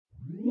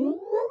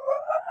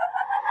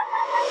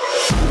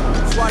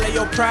of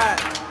your pride.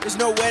 There's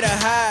nowhere to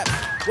hide.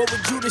 What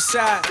would you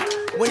decide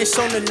when it's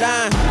on the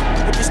line?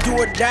 If it's do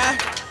or die,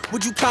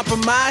 would you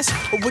compromise?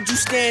 Or would you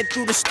stand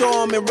through the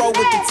storm and roll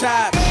with the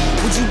tide?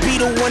 Would you be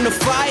the one to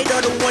fight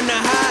or the one to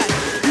hide?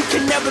 You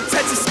can never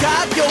touch the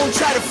sky if you don't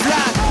try to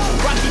fly.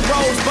 Rocky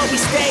roads, but we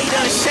stayed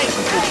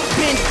unshakable.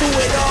 Been through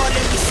it all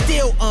and we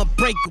still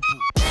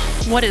unbreakable.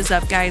 What is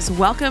up, guys?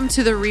 Welcome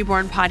to the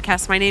Reborn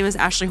Podcast. My name is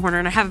Ashley Horner,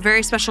 and I have a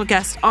very special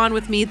guest on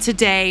with me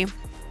today,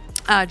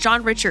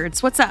 John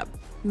Richards. What's up,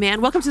 man?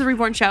 Welcome to the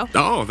Reborn Show.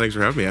 Oh, thanks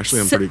for having me, Ashley.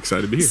 I'm pretty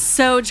excited to be here.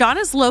 So John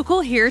is local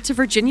here to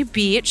Virginia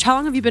Beach. How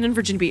long have you been in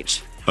Virginia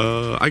Beach?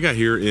 I got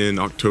here in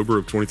October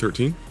of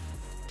 2013.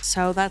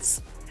 So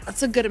that's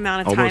a good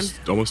amount of time.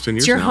 Almost 10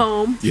 years. It's your now.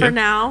 home for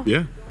now.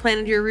 Yeah.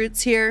 Planted your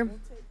roots here.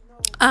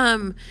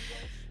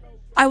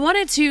 I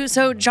wanted to,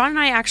 so John and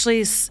I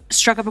actually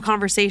struck up a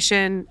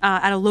conversation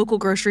at a local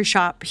grocery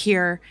shop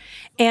here.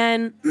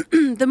 And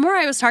the more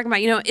I was talking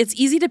about, it's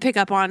easy to pick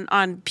up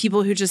on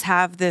people who just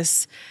have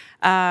this,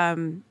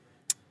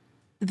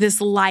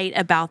 this light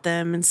about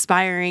them,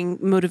 inspiring,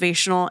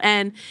 motivational.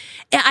 And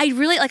I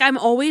really, I'm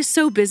always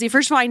so busy.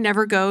 First of all, I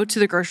never go to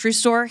the grocery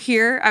store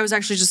here. I was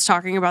actually just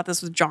talking about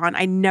this with John.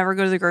 I never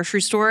go to the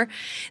grocery store.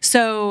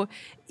 So,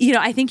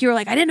 I think you were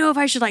like, I didn't know if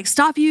I should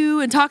stop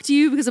you and talk to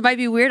you because it might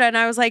be weird. And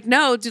I was like,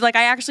 no, dude,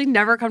 I actually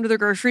never come to the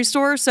grocery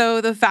store.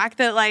 So the fact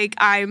that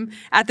I'm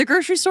at the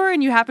grocery store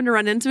and you happen to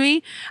run into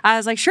me, I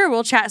was like, sure,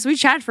 we'll chat. So we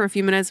chatted for a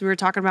few minutes. We were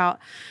talking about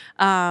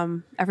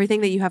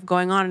everything that you have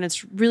going on, and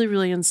it's really,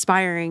 really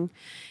inspiring.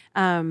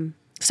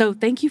 So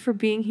thank you for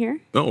being here.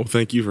 Oh,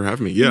 thank you for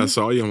having me. Yeah, I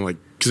saw you. I'm like,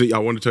 because I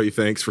wanted to tell you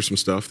thanks for some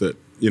stuff that,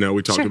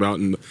 we talked about,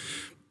 and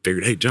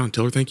figured, hey, John,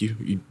 tell her thank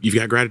you. You've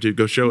got gratitude.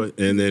 Go show it.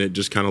 And then it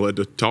just kind of led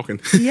to talking.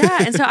 Yeah.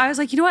 And so I was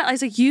like, you know what? I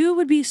was like, you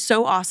would be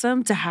so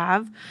awesome to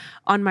have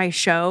on my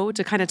show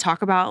to kind of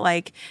talk about,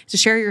 to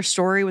share your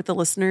story with the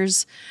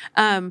listeners.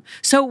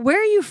 So where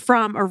are you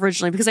from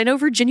originally? Because I know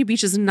Virginia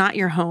Beach is not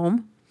your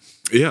home.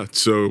 Yeah,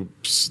 so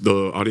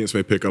the audience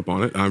may pick up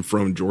on it. I'm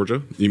from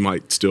Georgia. You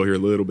might still hear a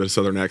little bit of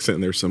Southern accent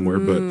in there somewhere,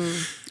 but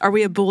are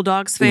we a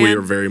Bulldogs fan? We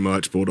are very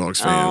much Bulldogs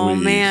fan. Oh,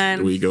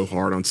 man. We go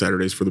hard on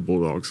Saturdays for the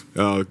Bulldogs.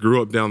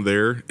 Grew up down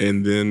there,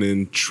 and then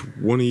in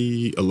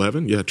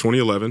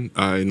 2011,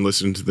 I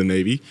enlisted into the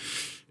Navy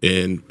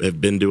and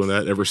have been doing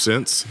that ever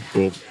since.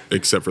 Well,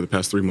 except for the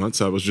past 3 months.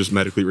 I was just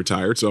medically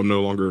retired, so I'm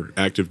no longer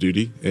active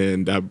duty,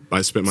 and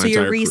I spent my entire career. So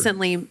you're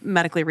recently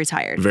medically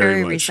retired.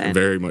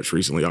 Very much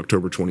recently,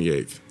 October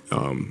 28th.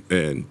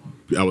 And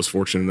I was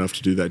fortunate enough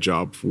to do that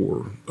job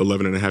for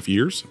 11 and a half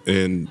years,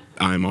 and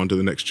I'm on to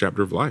the next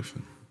chapter of life.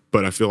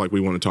 But I feel like we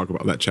want to talk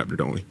about that chapter,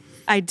 don't we?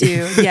 I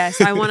do,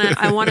 yes. I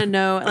want to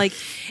know,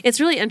 it's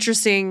really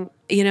interesting,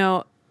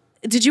 Did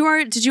you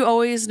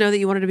always know that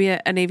you wanted to be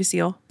a Navy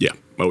SEAL? Yeah.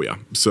 Oh, yeah.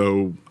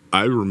 So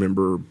I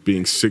remember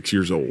being 6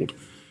 years old,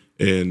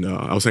 and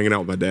I was hanging out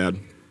with my dad,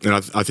 and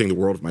I think the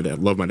world of my dad.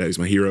 Love my dad. He's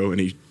my hero. And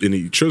he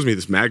shows me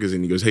this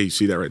magazine. He goes, hey, you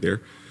see that right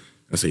there?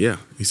 I said, yeah.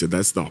 He said,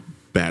 that's the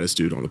baddest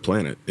dude on the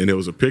planet. And it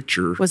was a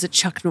picture. Was it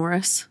Chuck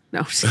Norris?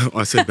 No.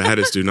 I said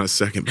baddest dude, not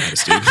second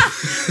baddest dude.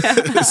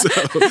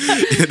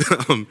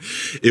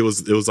 It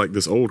was like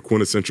this old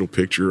quintessential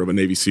picture of a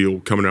Navy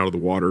SEAL coming out of the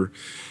water,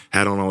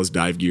 had on all his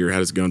dive gear, had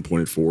his gun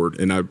pointed forward.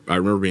 And I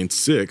remember being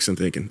 6 and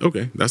thinking,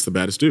 okay, that's the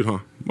baddest dude, huh?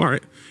 All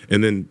right.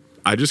 And then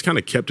I just kind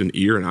of kept an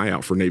ear and eye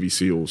out for Navy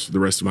SEALs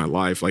the rest of my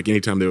life.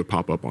 Anytime they would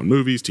pop up on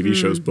movies, TV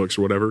shows, books,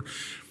 or whatever.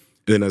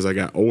 And then as I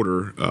got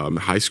older,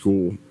 high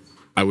school,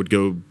 I would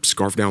go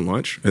scarf down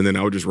lunch, and then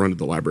I would just run to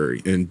the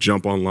library and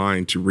jump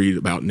online to read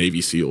about Navy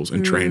SEALs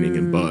and training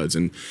and BUD/S,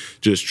 and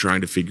just trying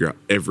to figure out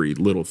every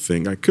little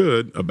thing I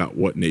could about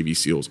what Navy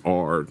SEALs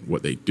are,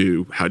 what they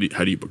do, how do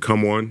you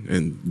become one,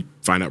 and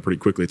find out pretty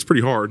quickly. It's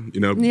pretty hard,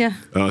 Yeah.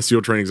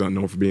 SEAL training's not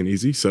known for being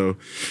easy. So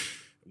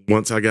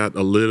once I got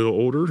a little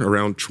older,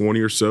 around 20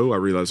 or so, I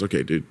realized,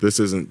 okay, dude, this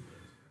isn't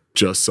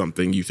just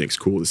something you think's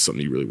cool. This is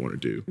something you really want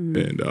to do.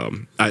 And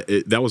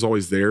that was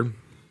always there.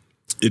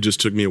 It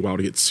just took me a while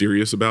to get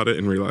serious about it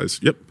and realize,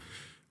 yep,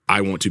 I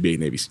want to be a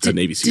Navy SEAL.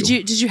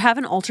 Did you have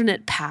an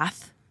alternate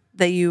path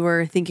that you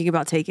were thinking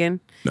about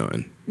taking?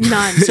 None.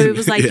 So it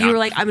was like Yeah. you were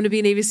like, I'm going to be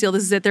a Navy SEAL.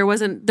 This is it. There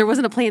wasn't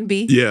a plan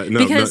B. Yeah, no,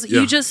 because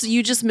yeah.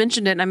 you just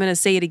mentioned it, and I'm going to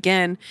say it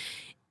again.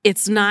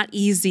 It's not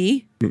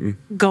easy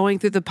going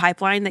through the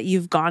pipeline that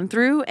you've gone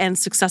through and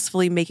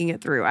successfully making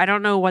it through. I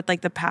don't know what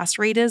the pass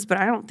rate is, but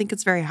I don't think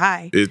it's very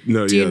high. Do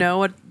you know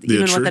what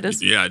that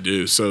is? Yeah, I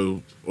do.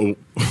 So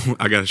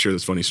I got to share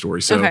this funny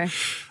story. So Okay.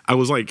 I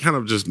was kind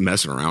of just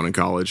messing around in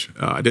college.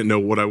 I didn't know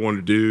what I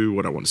wanted to do,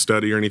 what I wanted to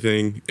study or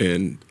anything.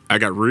 And I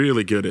got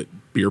really good at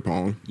beer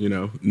pong,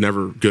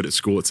 never good at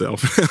school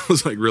itself. I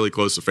was really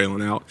close to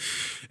failing out.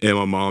 And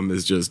my mom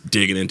is just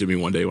digging into me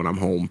one day when I'm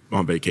home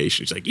on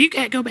vacation. She's like, you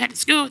can't go back to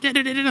school.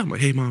 I'm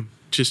like, hey, Mom,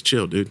 just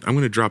chill, dude. I'm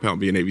going to drop out and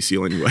be a Navy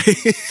SEAL anyway.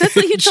 That's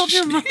what you told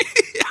your mom.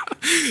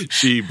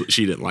 She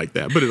didn't like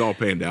that, but it all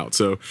panned out.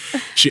 So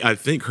I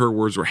think her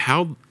words were,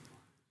 I'm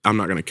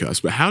not going to cuss,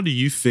 but how do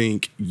you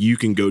think you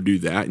can go do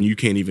that and you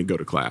can't even go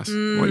to class?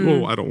 I'm like,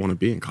 well, I don't want to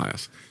be in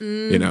class,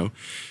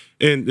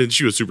 And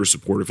she was super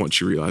supportive once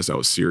she realized I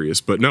was serious.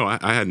 But no,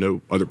 I had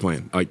no other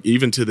plan. Like,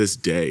 even to this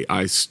day,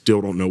 I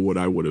still don't know what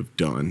I would have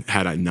done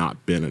had I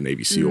not been a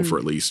Navy SEAL for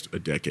at least a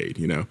decade,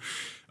 you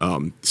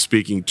know.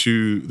 Speaking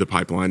to the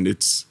pipeline,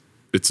 it's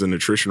an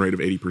attrition rate of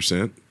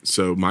 80%.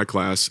 So my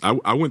class,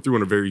 I went through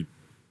in a very,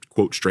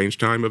 quote, strange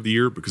time of the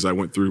year because I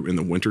went through in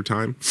the winter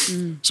time.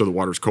 So the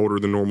water's colder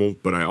than normal,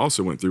 but I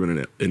also went through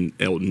in an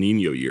El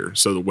Nino year.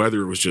 So the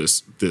weather was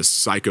just this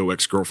psycho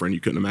ex-girlfriend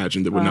you couldn't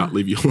imagine that would not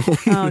leave you alone.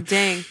 Oh,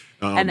 dang.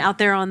 And out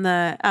there on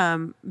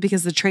the,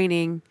 because the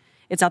training,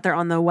 it's out there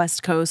on the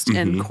West Coast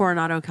in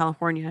Coronado,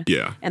 California.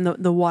 Yeah. And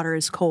the water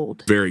is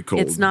cold. Very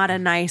cold. It's not a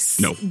nice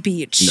No.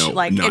 beach. No,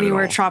 like not at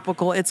anywhere all.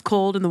 tropical. It's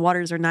cold and the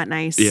waters are not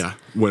nice. Yeah.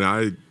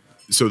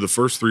 So the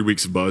first 3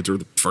 weeks of buds,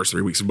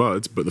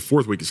 but the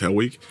fourth week is Hell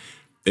Week.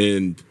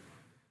 And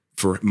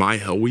for my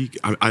Hell Week,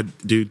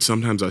 dude,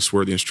 sometimes I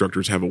swear the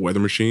instructors have a weather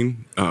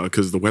machine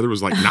because the weather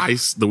was like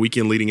nice the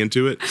weekend leading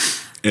into it.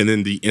 And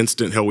then the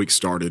instant Hell Week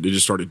started, it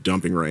just started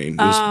dumping rain. It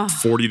was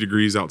 40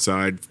 degrees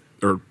outside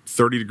or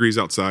 30 degrees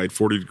outside,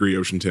 40-degree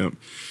ocean temp.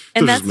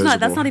 And So it was that's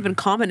miserable. not even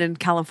common in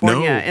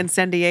California No. and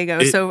San Diego.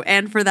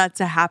 And for that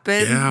to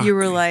happen, Yeah. you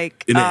were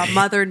like, And it-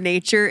 Mother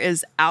Nature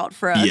is out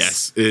for us.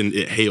 Yes, and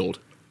it hailed.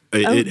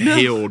 It no.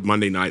 hailed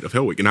Monday night of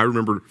Hell Week. And I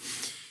remember,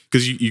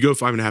 because you go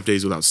 5.5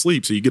 days without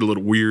sleep, so you get a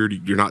little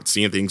weird. You're not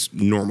seeing things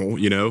normal,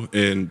 you know?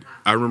 And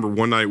I remember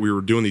one night we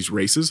were doing these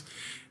races,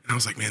 and I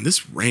was like, man,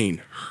 this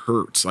rain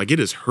hurts. Like, it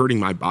is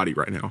hurting my body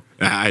right now.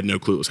 I had no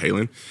clue it was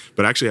hailing,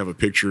 but I actually have a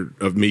picture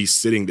of me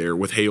sitting there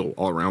with hail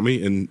all around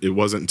me. And it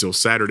wasn't until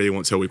Saturday,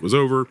 once Hell Week was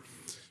over,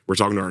 we're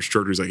talking to our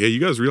instructor. He's like, hey, you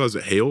guys realize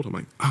it hailed? I'm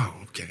like, oh,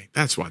 okay.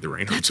 That's why the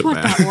rain hurt so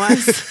bad. That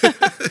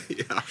was.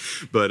 Yeah.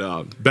 But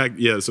back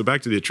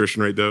to the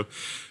attrition rate though.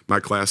 My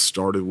class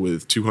started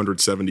with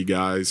 270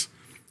 guys.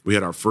 We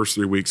had our first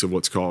 3 weeks of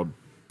what's called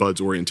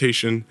Buds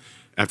orientation.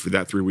 After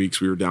that 3 weeks,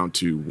 we were down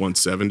to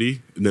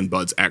 170, and then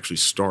Buds actually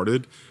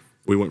started.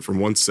 We went from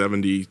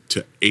 170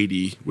 to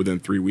 80 within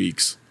 3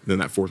 weeks. Then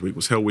that fourth week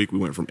was Hell Week. We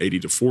went from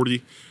 80 to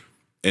 40.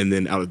 And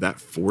then out of that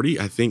 40,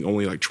 I think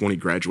only like 20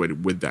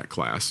 graduated with that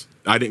class.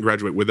 I didn't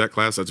graduate with that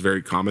class. That's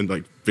very common.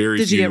 Like very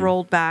Did you few. get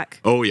rolled back?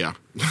 Oh yeah.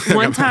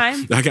 One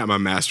time? I got my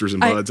master's in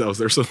Buds. I was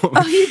there so long.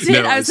 Oh, you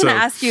did? No, I was going so-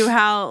 to ask you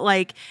how,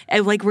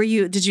 were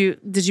you, did you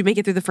make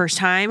it through the first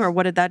time, or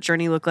what did that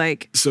journey look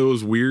like? So it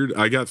was weird.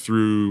 I got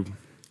through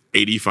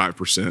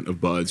 85%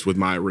 of Buds with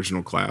my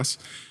original class.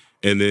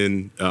 And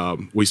then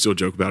we still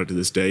joke about it to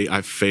this day.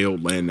 I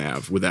failed land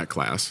nav with that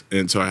class.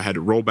 And so I had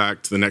to roll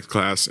back to the next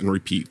class and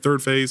repeat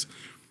third phase.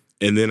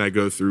 And then I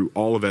go through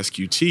all of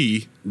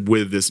SQT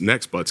with this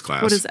next Buds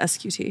class. What is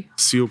SQT?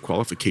 SEAL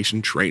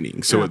qualification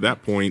training. So at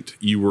that point,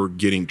 you were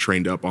getting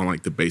trained up on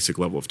like the basic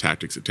level of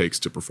tactics it takes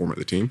to perform at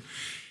the team.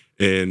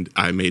 And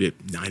I made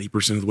it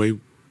 90% of the way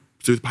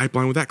through the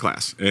pipeline with that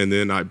class. And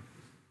then I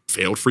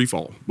failed free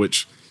fall,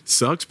 which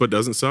sucks, but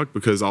doesn't suck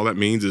because all that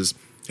means is,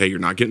 hey, you're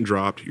not getting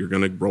dropped. You're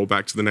going to roll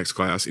back to the next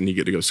class and you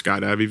get to go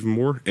skydive even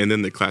more. And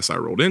then the class I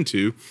rolled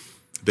into,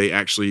 they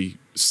actually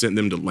sent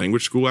them to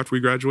language school after we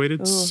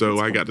graduated. So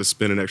I got to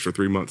spend an extra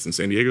 3 months in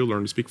San Diego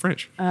learning to speak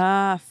French.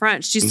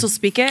 French. Do you still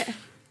speak it?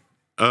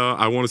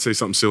 I want to say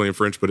something silly in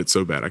French, but it's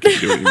so bad I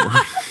can't do it anymore.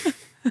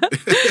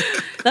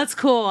 That's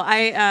cool.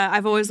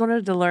 I've always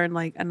wanted to learn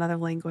like another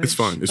language. It's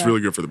fun. It's but-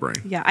 really good for the brain.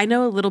 Yeah, I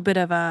know a little bit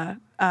of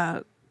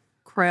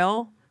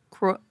Creole.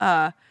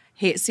 I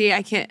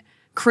can't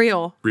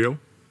Creole. Rio?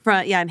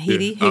 And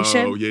Haiti,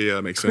 Haitian. Oh, yeah,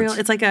 that makes Creole.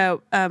 sense. It's like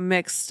a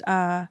mixed.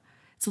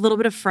 It's a little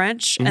bit of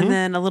French and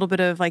then a little bit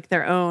of like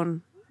their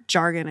own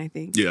jargon, I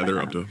think. Yeah, But,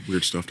 they're up to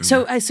weird stuff down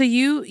So, there. so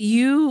you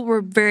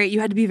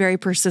had to be very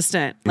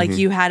persistent. Like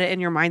you had it in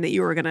your mind that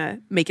you were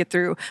gonna make it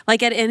through.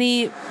 Like at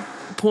any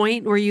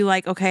point were you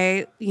like,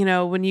 okay,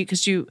 how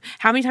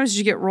many times did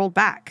you get rolled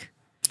back?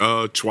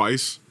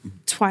 Twice.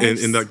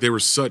 Twice. And like they were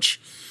such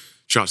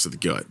shots to the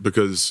gut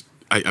because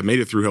I made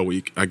it through Hell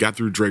Week. I got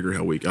through Draeger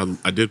Hell Week.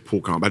 I did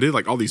pull comp. I did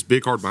like all these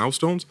big hard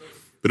milestones,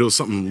 but it was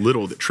something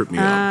little that tripped me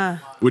up.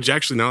 Which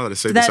actually, now that I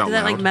say this out did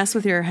that loud, like mess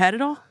with your head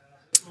at all?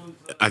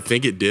 I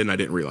think it did, and I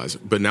didn't realize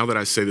it. But now that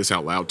I say this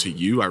out loud to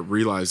you, I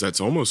realize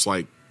that's almost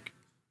like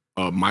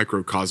a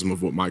microcosm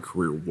of what my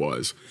career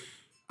was.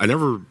 I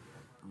never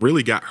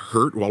really got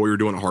hurt while we were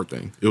doing a hard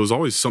thing. It was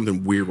always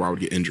something weird where I would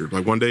get injured.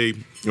 Like one day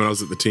when I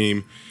was at the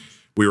team,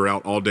 we were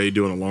out all day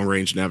doing a long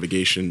range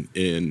navigation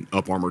in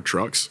up armored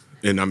trucks.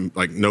 And I'm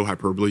like, no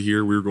hyperbole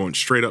here. We were going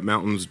straight up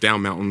mountains,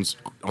 down mountains,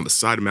 on the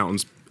side of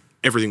mountains.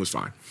 Everything was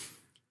fine.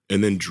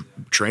 And then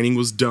training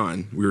was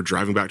done. We were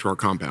driving back to our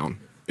compound,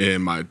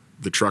 and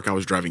the truck I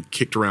was driving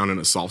kicked around in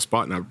a soft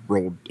spot, and I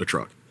rolled a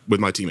truck with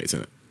my teammates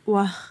in it.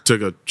 Wow.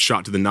 Took a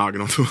shot to the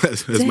noggin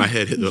as my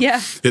head hit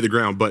the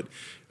ground. But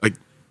like,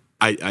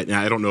 I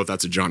don't know if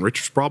that's a John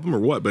Richards problem or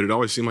what, but it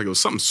always seemed like it was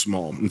something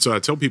small. And so I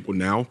tell people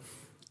now,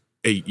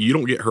 hey, you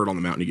don't get hurt on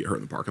the mountain, you get hurt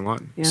in the parking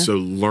lot. Yeah. So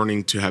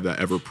learning to have that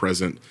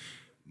ever-present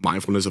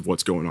mindfulness of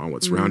what's going on,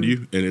 what's around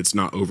you, and it's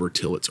not over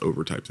till it's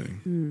over type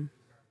thing.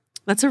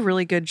 That's a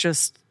really good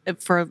just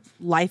for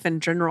life in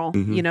general,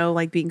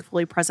 like being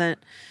fully present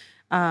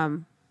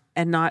and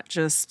not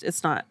just,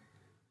 it's not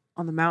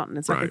on the mountain.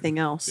 It's Right. everything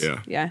else.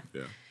 Yeah. Yeah.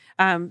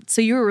 Yeah.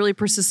 So you were really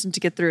persistent to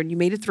get through, and you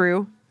made it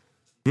through.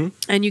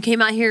 And you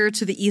came out here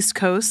to the East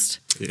Coast.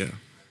 Yeah.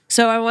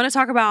 So I want to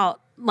talk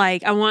about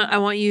like I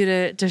want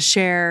you to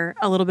share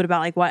a little bit about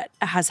like what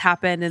has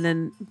happened, and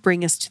then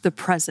bring us to the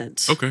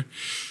present. Okay.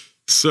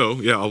 So,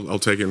 yeah, I'll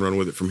take it and run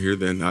with it from here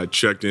then. I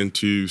checked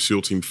into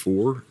SEAL Team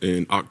 4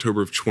 in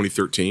October of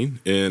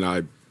 2013, and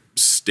I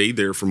stayed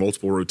there for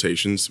multiple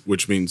rotations,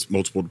 which means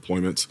multiple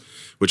deployments,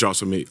 which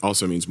also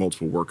means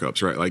multiple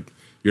workups, right? Like,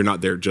 you're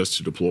not there just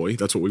to deploy.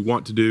 That's what we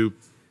want to do,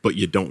 but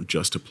you don't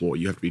just deploy.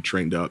 You have to be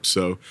trained up.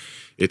 So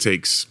it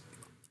takes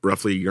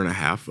roughly a year and a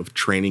half of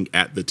training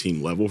at the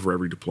team level for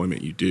every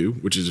deployment you do,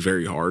 which is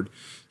very hard.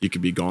 You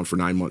could be gone for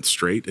 9 months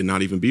straight and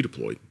not even be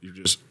deployed. You're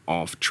just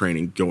off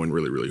training, going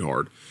really, really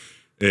hard.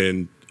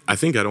 And I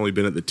think I'd only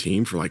been at the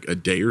team for like a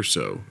day or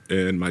so.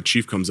 And my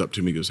chief comes up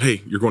to me and goes,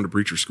 "Hey, you're going to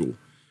breacher school."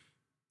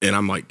 And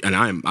I'm like, and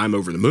I'm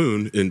over the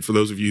moon. And for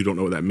those of you who don't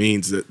know what that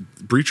means,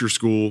 that breacher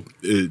school,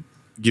 it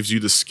gives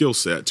you the skill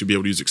set to be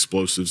able to use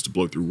explosives to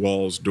blow through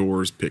walls,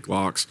 doors, pick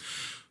locks,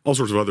 all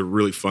sorts of other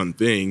really fun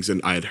things.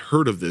 And I had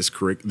heard of this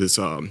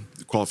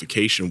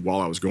qualification while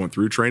I was going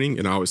through training,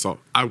 and I always thought,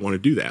 I want to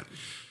do that.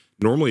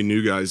 Normally,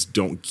 new guys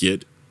don't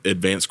get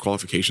advanced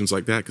qualifications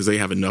like that because they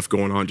have enough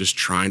going on just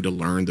trying to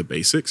learn the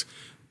basics.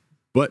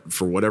 But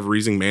for whatever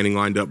reason, Manning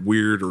lined up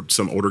weird, or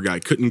some older guy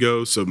couldn't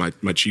go, so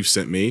my chief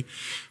sent me.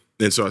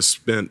 And so I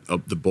spent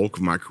the bulk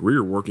of my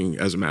career working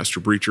as a master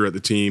breacher at the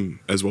team,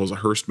 as well as a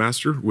Hurst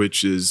master,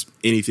 which is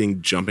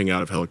anything jumping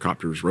out of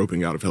helicopters,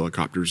 roping out of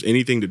helicopters,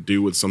 anything to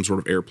do with some sort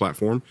of air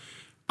platform.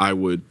 I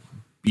would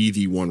be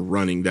the one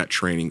running that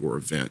training or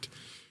event.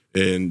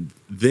 And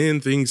then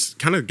things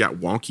kind of got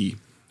wonky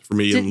for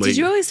me. Did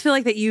you always feel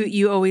like that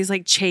you always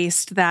like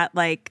chased that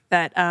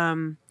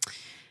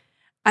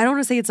I don't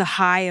want to say it's a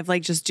high of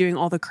like just doing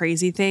all the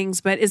crazy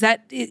things, but is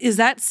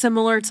that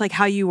similar to like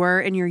how you were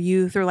in your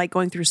youth, or like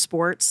going through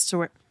sports? To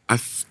where I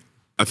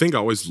think I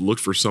always looked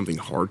for something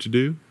hard to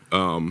do,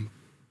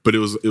 but it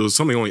was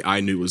something only I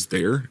knew was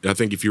there. I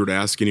think if you were to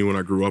ask anyone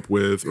I grew up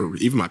with, or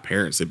even my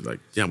parents, they'd be like,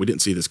 "Yeah, we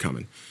didn't see this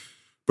coming."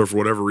 But for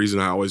whatever reason,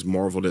 I always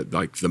marveled at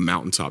like the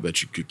mountaintop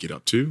that you could get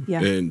up to,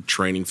 and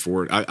training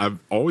for it. I've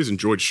always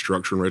enjoyed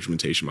structure and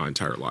regimentation my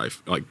entire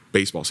life, like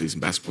baseball season,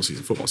 basketball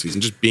season, football season,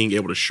 just being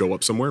able to show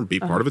up somewhere and be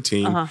part of a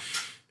team and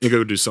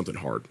go do something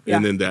hard. Yeah.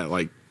 And then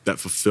that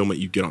fulfillment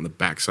you get on the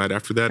backside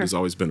after that has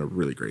always been a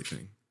really great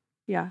thing.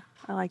 Yeah,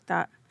 I like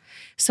that.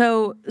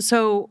 So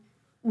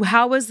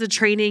how was the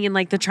training and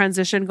like the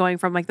transition going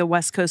from like the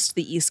West Coast to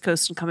the East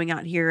Coast and coming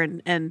out here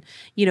and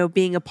you know,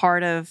 being a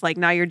part of like,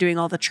 now you're doing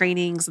all the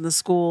trainings and the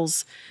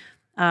schools.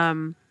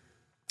 How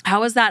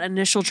was that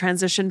initial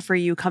transition for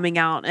you coming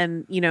out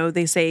and, you know,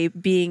 they say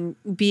being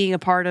a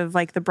part of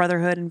like the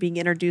brotherhood and being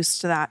introduced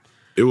to that?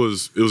 It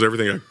was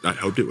everything I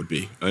hoped it would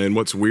be. And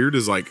what's weird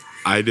is like,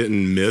 I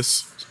didn't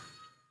miss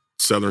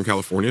Southern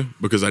California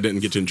because I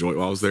didn't get to enjoy it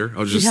while I was there. I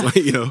was just like,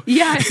 you know,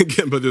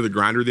 getting put through the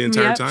grinder the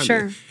entire time. Sure.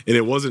 And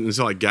it wasn't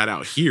until I got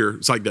out here.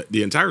 It's like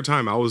the entire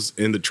time I was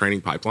in the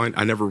training pipeline,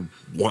 I never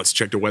once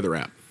checked a weather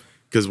app.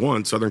 Because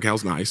one, Southern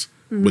Cal's nice,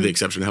 with the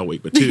exception of Hell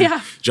Week. But two,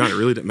 John, it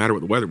really didn't matter what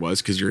the weather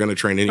was because you're going to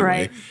train anyway.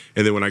 Right.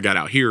 And then when I got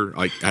out here,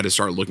 like I had to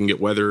start looking at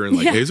weather and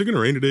like, hey, is it going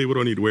to rain today? What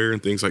do I need to wear?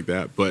 And things like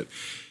that. But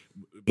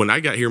when I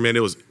got here, man,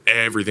 it was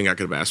everything I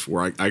could have asked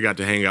for. I got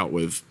to hang out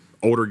with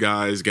older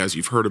guys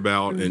you've heard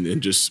about,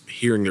 and just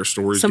hearing their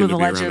stories. Some of the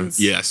legends. legends.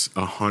 Yes,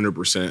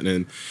 100%.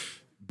 And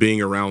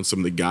being around some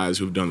of the guys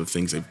who've done the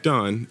things they've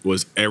done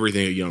was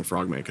everything a young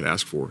frogman could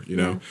ask for, you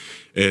know?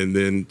 And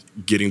then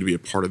getting to be a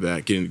part of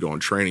that, getting to go on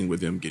training with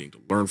them, getting to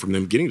learn from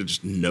them, getting to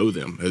just know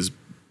them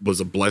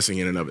was a blessing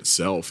in and of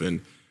itself.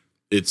 And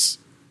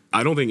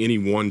I don't think any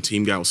one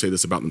team guy will say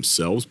this about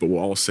themselves, but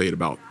we'll all say it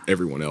about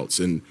everyone else.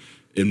 And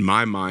in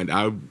my mind,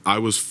 I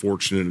was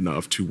fortunate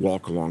enough to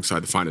walk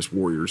alongside the finest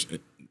warriors,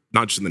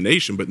 not just in the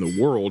nation, but in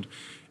the world.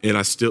 And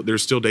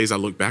there's still days I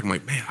look back, I'm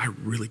like, man, I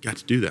really got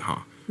to do that, huh?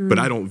 But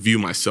I don't view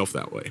myself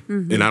that way.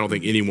 And I don't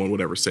think anyone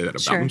would ever say that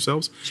about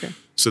themselves. Sure.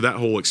 So that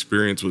whole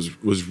experience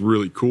was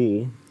really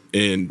cool.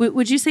 And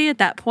would you say at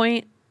that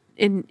point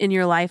in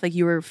your life, like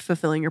you were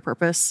fulfilling your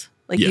purpose?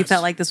 Like you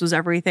felt like this was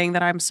everything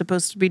that I'm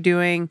supposed to be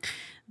doing.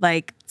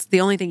 Like it's the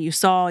only thing you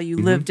saw, you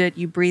lived it,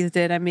 you breathed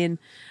it. I mean,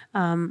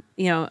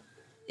 you know,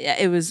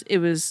 it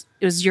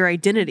was your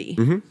identity.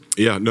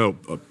 Yeah, no,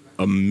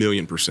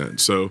 1,000,000%.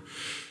 So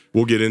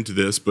we'll get into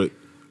this, but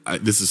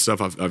this is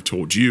stuff I've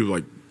told you.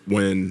 Like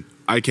when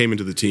I came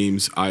into the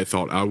teams, I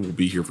thought I will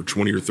be here for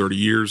 20 or 30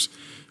 years.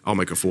 I'll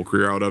make a full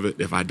career out of it.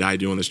 If I die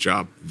doing this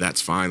job,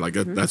 that's fine. Like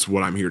that's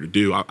what I'm here to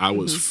do. I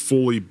was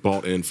fully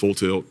bought in, full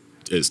tilt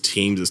as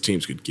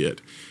teams could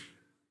get.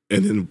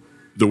 And then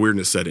the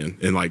weirdness set in,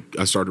 and like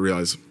I started to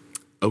realize,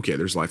 okay,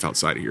 there's life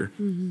outside of here.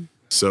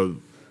 So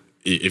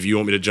if you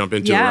want me to jump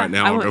into it right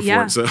now, I'll go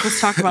for it. So let's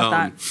talk about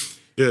that.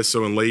 Yeah,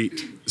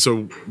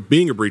 so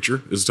being a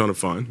breacher is a ton of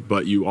fun,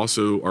 but you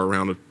also are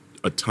around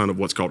a ton of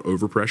what's called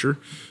overpressure,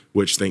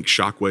 which think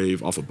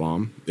shockwave off a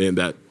bomb, and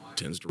that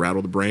tends to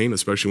rattle the brain,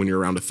 especially when you're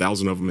around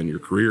 1,000 of them in your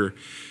career.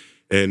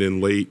 And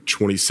in late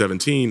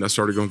 2017, I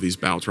started going through these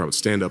bouts where I would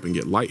stand up and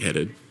get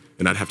lightheaded,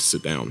 and I'd have to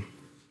sit down.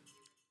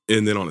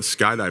 And then on a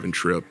skydiving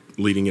trip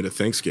leading into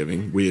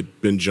Thanksgiving, we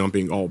had been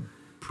jumping all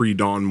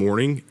pre-dawn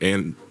morning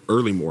and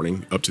early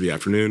morning up to the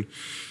afternoon.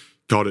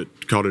 Called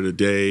it a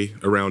day.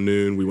 Around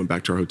noon, we went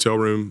back to our hotel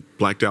room,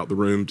 blacked out the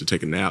room to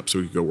take a nap so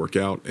we could go work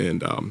out.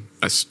 And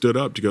I stood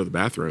up to go to the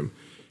bathroom,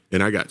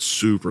 and I got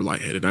super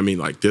lightheaded. I mean,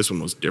 like, this one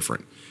was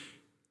different.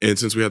 And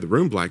since we had the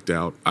room blacked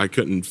out, I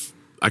couldn't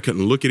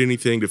look at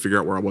anything to figure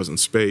out where I was in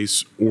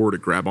space or to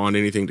grab on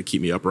anything to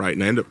keep me upright.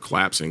 And I ended up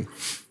collapsing.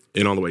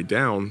 And on the way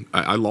down,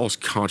 I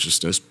lost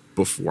consciousness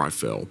before I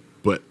fell.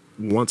 But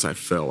once I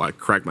fell, I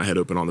cracked my head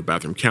open on the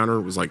bathroom counter.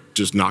 It was like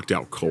just knocked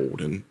out cold.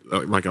 And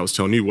like I was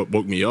telling you, what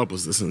woke me up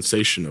was the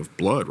sensation of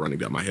blood running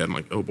down my head. I'm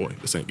like, oh boy,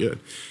 this ain't good.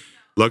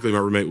 Luckily, my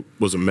roommate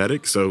was a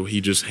medic, so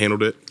he just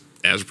handled it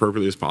as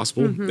appropriately as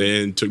possible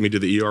and took me to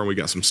the ER, and we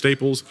got some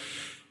staples.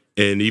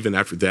 And even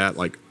after that,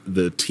 like,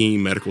 the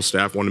team medical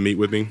staff wanted to meet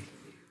with me.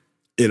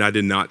 And I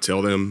did not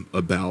tell them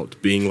about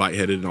being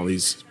lightheaded and all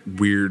these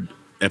weird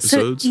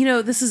episodes.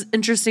 So, this is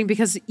interesting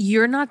because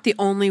you're not the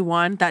only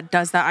one that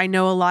does that. I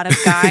know a lot of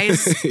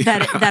guys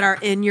that are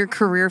in your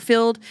career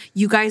field.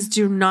 You guys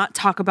do not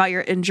talk about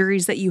your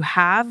injuries that you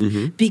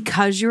have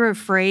because you're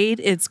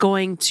afraid it's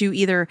going to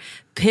either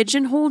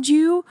pigeonhole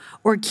you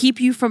or keep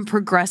you from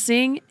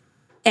progressing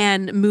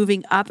and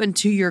moving up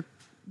into your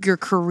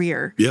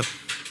career. Yep.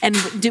 And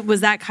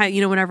was that kind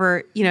of,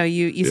 whenever,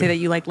 you say that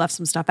you like left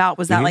some stuff out,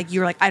 was that like, you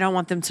were like, I don't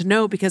want them to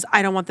know because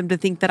I don't want them to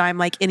think that I'm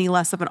like any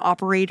less of an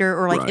operator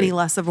or like any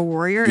less of a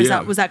warrior?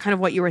 Was that kind of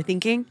what you were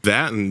thinking?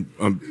 That, and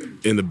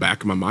in the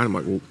back of my mind, I'm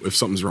like, well, if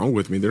something's wrong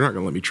with me, they're not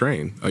going to let me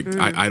train. Like,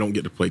 I don't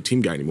get to play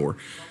team guy anymore.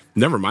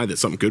 Never mind that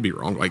something could be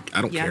wrong. Like,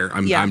 I don't care.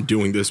 I'm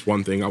doing this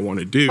one thing I want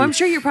to do. Well, I'm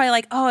sure you're probably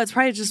like, oh, it's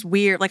probably just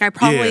weird. Like, I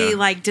probably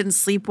like didn't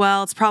sleep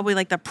well. It's probably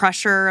like the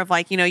pressure of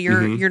like,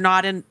 you're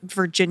not in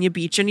Virginia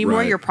Beach anymore.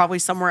 Right. You're probably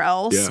somewhere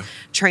else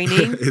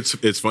training.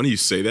 It's funny you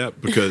say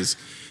that because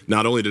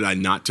not only did I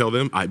not tell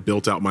them, I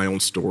built out my own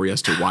story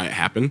as to why it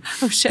happened.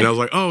 Oh, shit. And I was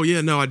like, oh,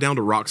 yeah, no, I downed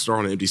a rock star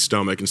on an empty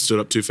stomach and stood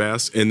up too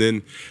fast. And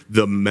then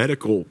the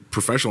medical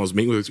professional I was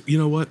meeting with was, you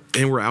know what?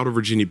 And we're out of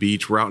Virginia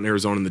Beach. We're out in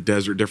Arizona in the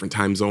desert, different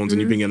time zones,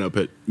 and you've been getting up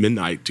at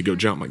midnight to go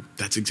jump. I'm like,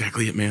 that's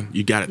exactly it, man.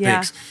 You got it. Yeah.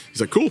 Thanks. He's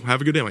like, cool.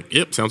 Have a good day. I'm like,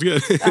 yep, sounds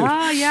good.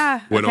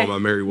 Yeah. Went on my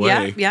merry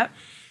way. Yep.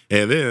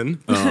 And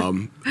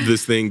then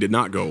this thing did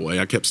not go away.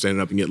 I kept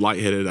standing up and get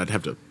lightheaded. I'd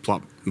have to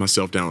plop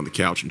myself down on the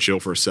couch and chill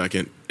for a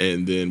second.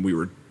 And then we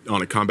were on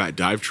a combat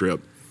dive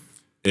trip,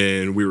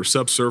 and we were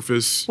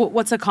subsurface.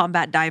 What's a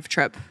combat dive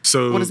trip?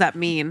 So what does that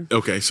mean?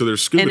 Okay, so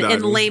there's scuba diving.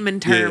 In layman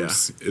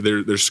terms.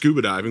 Yeah. There's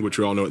scuba diving, which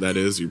we all know what that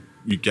is. You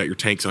got your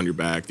tanks on your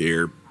back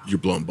there, you're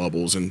blowing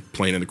bubbles and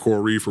playing in the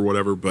coral reef or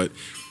whatever. But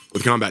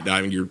with combat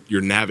diving,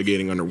 you're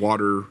navigating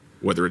underwater,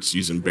 whether it's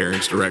using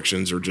bearings,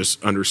 directions, or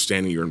just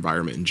understanding your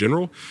environment in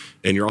general.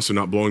 And you're also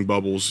not blowing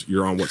bubbles.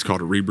 You're on what's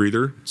called a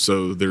rebreather.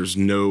 So there's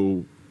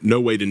no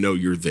way to know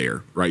you're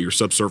there, right? You're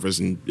subsurface,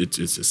 and it's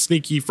as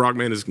sneaky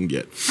frogman as it can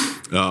get.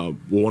 Well,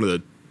 one of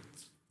the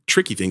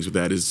tricky things with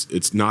that is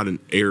it's not an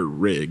air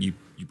rig. You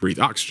breathe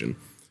oxygen.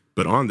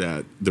 But on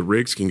that, the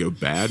rigs can go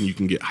bad, and you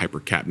can get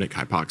hypercapnic,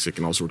 hypoxic,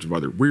 and all sorts of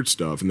other weird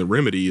stuff. And the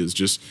remedy is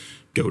just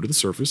go to the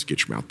surface,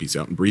 get your mouthpiece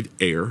out, and breathe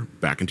air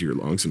back into your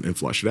lungs and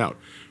flush it out.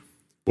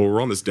 Well,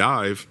 we're on this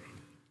dive,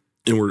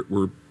 and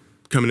we're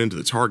coming into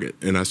the target,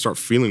 and I start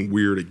feeling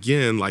weird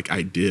again like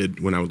I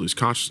did when I would lose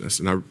consciousness.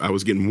 And I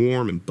was getting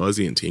warm and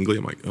buzzy and tingly.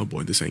 I'm like, oh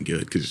boy, this ain't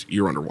good because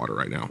you're underwater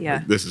right now. Yeah.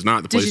 Like, this is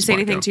not the place Did you say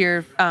anything to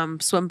your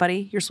swim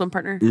buddy, your swim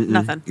partner?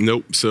 Nothing.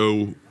 Nope.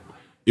 So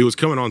it was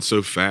coming on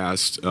so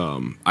fast,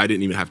 I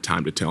didn't even have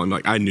time to tell him.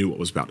 Like, I knew what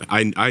was about to.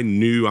 I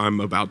knew I'm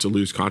about to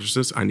lose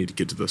consciousness. I need to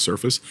get to the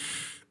surface.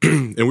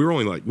 And we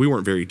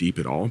weren't very deep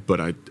at all,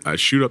 but I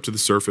shoot up to the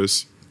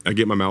surface. I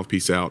get my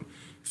mouthpiece out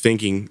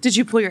thinking. Did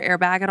you pull your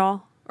airbag at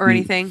all? Or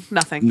anything?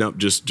 Nothing. No,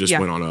 just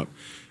went on up.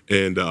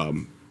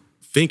 And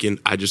thinking,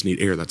 I just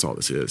need air. That's all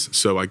this is.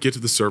 So I get to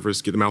the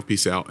surface, get the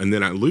mouthpiece out, and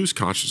then I lose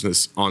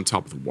consciousness on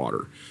top of the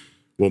water.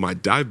 Well, my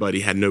dive buddy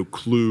had no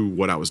clue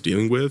what I was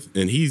dealing with,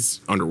 and he's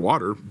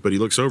underwater, but he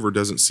looks over,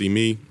 doesn't see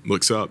me,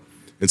 looks up,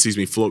 and sees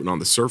me floating on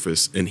the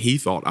surface, and he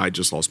thought I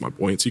just lost my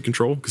buoyancy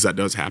control, because that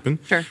does happen.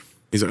 Sure.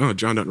 He's like, oh,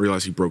 John doesn't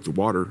realize he broke the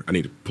water. I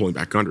need to pull him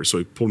back under. So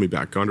he pulled me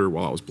back under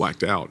while I was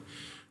blacked out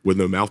with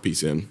no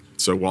mouthpiece in.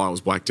 So while I was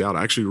blacked out,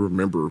 I actually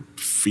remember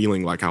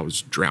feeling like I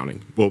was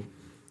drowning. Well,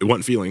 it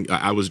wasn't feeling,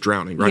 I was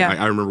drowning, right?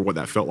 Yeah. I remember what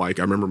that felt like.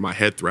 I remember my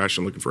head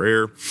thrashing, looking for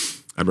air.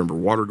 I remember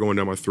water going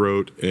down my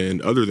throat. And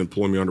other than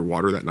pulling me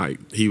underwater that night,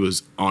 he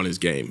was on his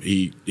game.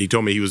 He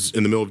told me he was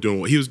in the middle of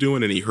doing what he was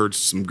doing, and he heard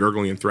some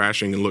gurgling and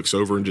thrashing and looks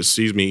over and just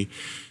sees me,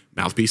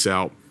 mouthpiece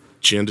out,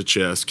 chin to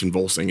chest,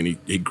 convulsing. And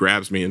he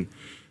grabs me and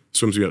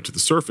swims me up to the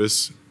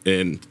surface.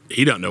 And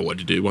he doesn't know what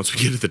to do once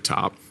we get to the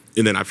top.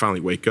 And then I finally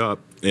wake up,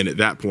 and at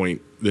that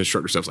point, the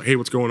instructor stuff's like, hey,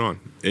 what's going on?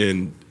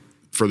 And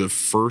for the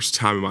first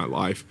time in my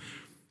life,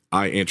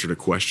 I answered a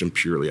question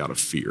purely out of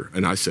fear.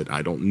 And I said,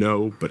 I don't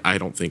know, but I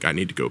don't think I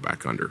need to go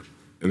back under.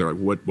 And they're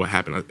like, what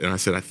happened? And I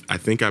said, I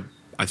think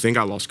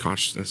I lost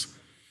consciousness.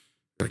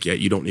 Like, yeah,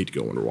 you don't need to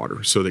go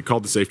underwater. So they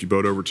called the safety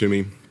boat over to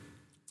me,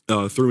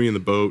 threw me in the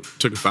boat,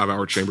 took a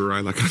 5-hour chamber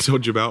ride, like I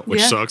told you about,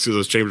 which sucks because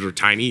those chambers are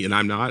tiny and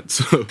I'm not.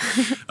 So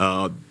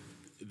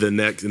and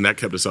that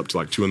kept us up to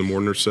like 2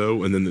 a.m. or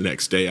so. And then the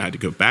next day I had to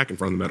go back in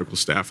front of the medical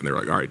staff and they were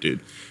like, all right, dude,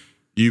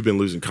 you've been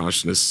losing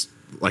consciousness.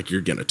 Like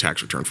you're getting a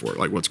tax return for it.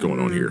 Like what's going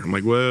on here? I'm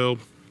like, well,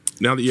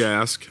 now that you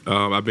ask,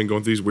 I've been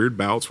going through these weird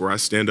bouts where I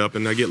stand up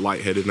and I get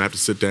lightheaded and I have to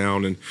sit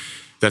down. And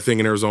that thing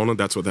in Arizona,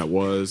 that's what that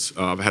was.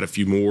 I've had a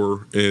few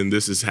more and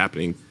this is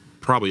happening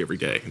probably every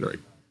day. And they're like,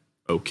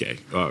 okay,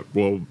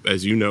 well,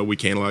 as you know, we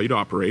can't allow you to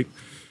operate.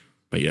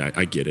 But yeah,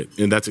 I get it.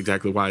 And that's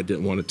exactly why I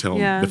didn't want to tell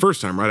them the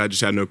first time, right? I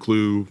just had no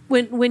clue.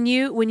 When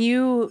you're,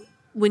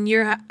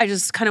 I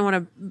just kind of want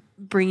to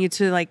bring you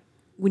to like,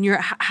 when you're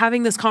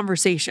having this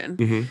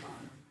conversation,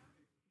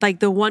 like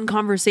the one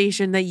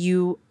conversation that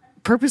you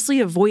purposely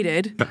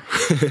avoided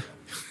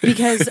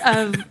because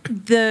of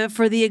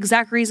for the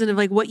exact reason of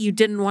like what you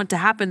didn't want to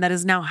happen that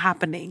is now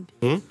happening.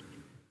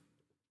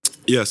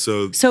 Yeah.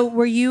 So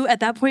were you at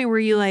that point, were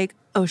you like,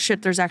 oh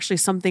shit, there's actually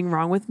something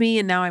wrong with me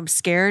and now I'm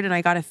scared and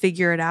I got to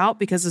figure it out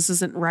because this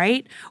isn't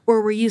right?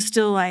 Or were you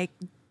still like,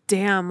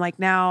 damn, like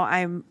now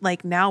I'm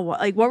like, now what?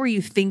 Like, what were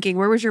you thinking?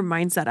 Where was your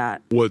mindset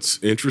at? What's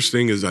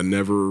interesting is I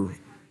never,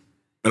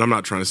 and I'm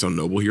not trying to sound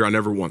noble here, I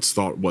never once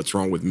thought what's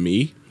wrong with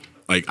me.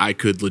 Like I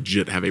could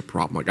legit have a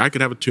problem. Like I could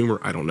have a tumor.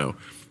 I don't know.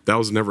 That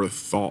was never a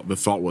thought. The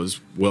thought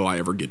was, will I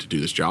ever get to do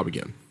this job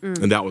again?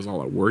 And that was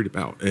all I worried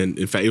about. And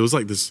in fact, it was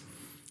like this,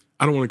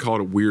 I don't want to call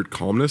it a weird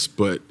calmness,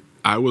 but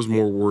I was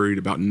more worried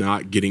about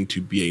not getting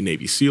to be a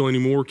Navy SEAL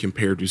anymore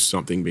compared to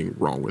something being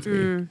wrong with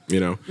me, you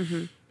know?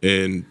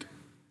 And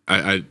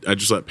I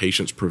just let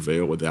patience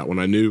prevail with that. When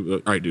I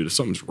knew, all right, dude, if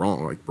something's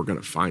wrong, like we're going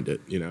to find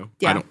it, you know?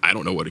 Yeah. I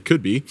don't know what it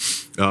could be.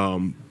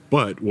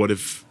 But what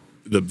if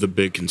the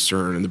big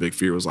concern and the big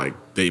fear was like,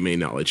 they may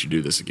not let you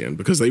do this again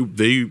because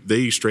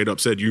they straight up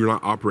said, you're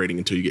not operating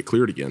until you get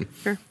cleared again.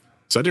 Sure.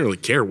 So I didn't really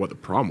care what the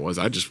problem was.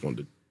 I just wanted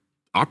to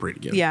operate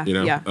again. Yeah. You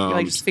know? Yeah. You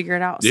like just figure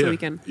it out so we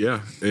can.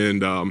 Yeah.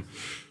 And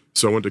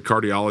so I went to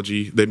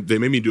cardiology. They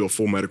made me do a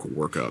full medical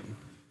workup.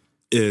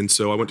 And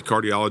so I went to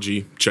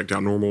cardiology, checked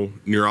out normal.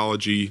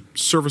 Neurology,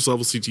 surface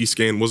level CT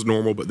scan was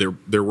normal, but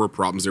there were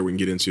problems there we can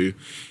get into.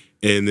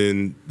 And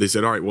then they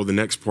said, all right, well, the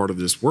next part of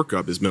this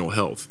workup is mental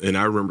health. And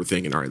I remember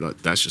thinking, all right,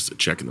 that's just a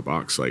check in the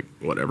box, like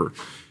whatever.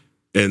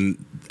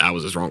 And I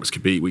was as wrong as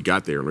could be. We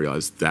got there and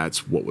realized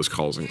that's what was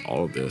causing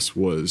all of this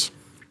was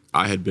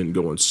I had been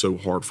going so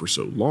hard for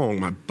so long.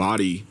 My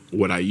body,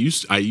 I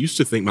used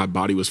to think my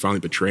body was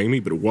finally betraying me,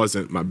 but it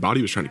wasn't. My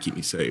body was trying to keep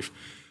me safe.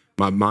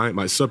 My mind,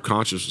 my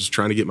subconscious was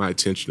trying to get my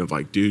attention of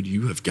like, dude,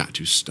 you have got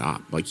to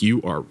stop. Like you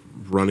are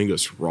running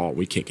us raw.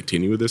 We can't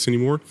continue with this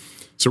anymore.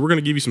 So we're going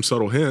to give you some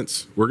subtle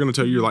hints. We're going to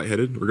tell you you're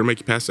lightheaded. We're going to make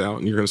you pass out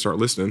and you're going to start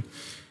listening.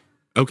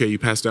 Okay, you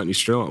passed out and you're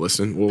still not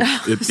listening. Well,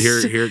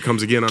 here it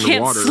comes again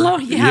underwater.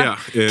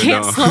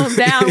 Can't slow him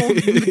down.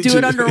 Do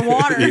it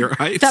underwater.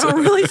 Right? That'll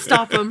really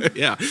stop him.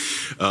 Yeah.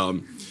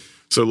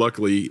 So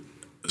luckily,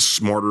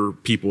 smarter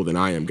people than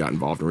I am got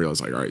involved and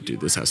realized like, all right, dude,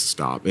 this has to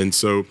stop. And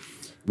so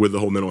with the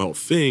whole mental health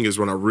thing is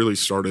when I really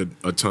started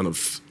a ton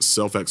of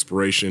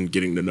self-exploration,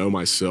 getting to know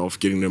myself,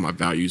 getting to know my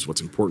values,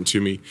 what's important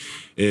to me.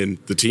 And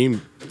the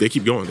team, they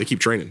keep going. They keep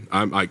training.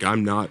 I'm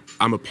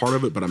a part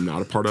of it, but I'm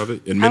not a part of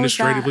it.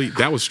 Administratively,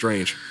 that was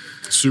strange,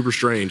 super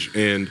strange.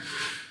 And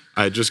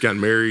I had just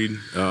gotten married,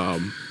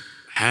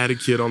 had a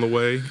kid on the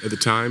way at the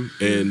time.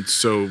 And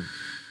so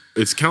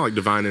it's kind of like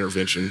divine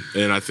intervention.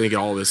 And I think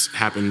all this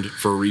happened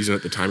for a reason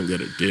at the timing that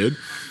it did,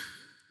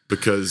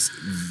 because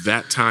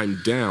that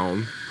time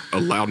down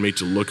allowed me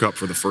to look up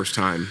for the first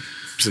time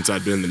since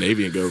I'd been in the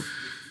Navy and go,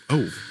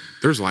 oh,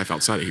 there's life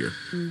outside of here.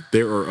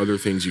 There are other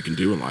things you can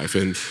do in life.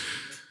 And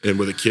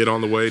with a kid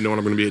on the way, knowing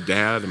I'm going to be a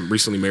dad, I'm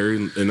recently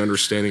married, and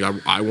understanding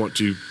I want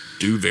to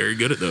do very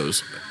good at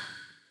those.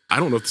 I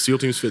don't know if the SEAL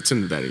teams fits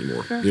into that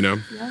anymore, you know?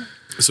 Yeah.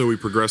 So we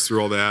progressed through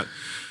all that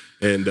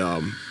and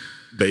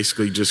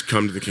basically just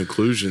come to the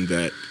conclusion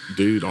that,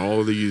 dude, all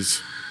of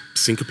these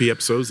syncope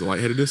episodes, the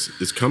lightheadedness,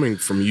 is coming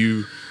from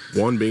you,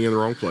 one, being in the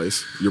wrong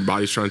place. Your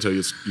body's trying to tell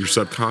you, your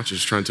subconscious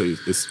is trying to tell you,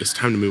 it's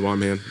time to move on,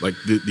 man. Like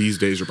these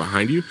days are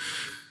behind you.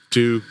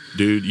 Two,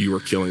 dude, you are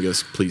killing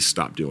us. Please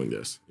stop doing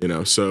this. You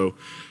know, so.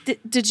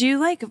 Did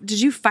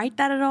you fight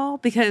that at all?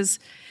 Because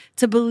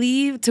to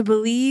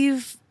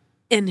believe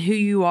in who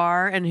you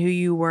are and who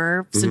you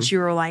were since you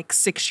were like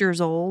 6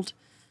 years old,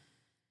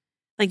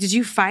 like, did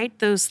you fight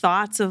those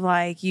thoughts of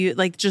like, you,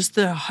 like just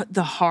the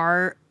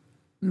hard,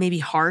 maybe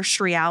harsh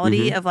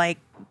reality of like,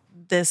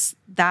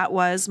 that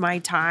was my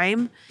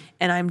time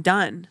and I'm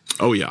done?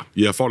 Oh yeah.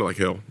 Yeah. I fought it like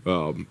hell.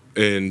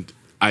 And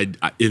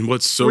and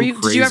what's so crazy.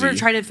 Did you ever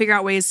try to figure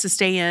out ways to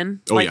stay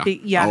in? Oh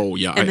like yeah. Oh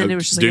yeah. And then it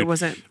was just like, it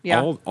wasn't.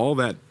 Yeah. All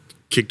that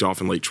kicked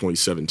off in late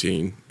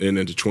 2017 and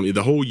into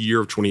the whole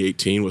year of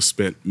 2018 was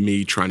spent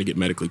me trying to get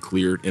medically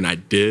cleared. And I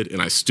did, and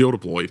I still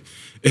deployed,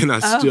 and I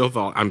still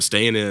thought I'm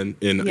staying in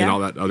and all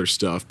that other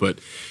stuff. But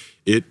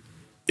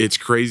it's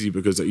crazy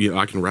because, you know,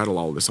 I can rattle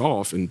all this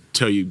off and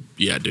tell you,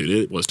 yeah, dude,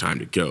 it was time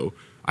to go.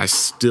 I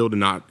still did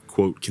not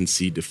quote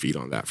concede defeat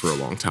on that for a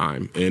long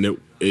time, and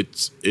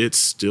it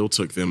still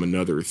took them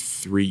another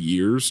 3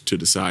 years to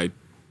decide,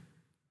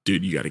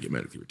 dude, you got to get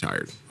medically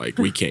retired. Like,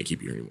 we can't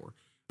keep you here anymore.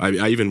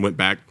 I even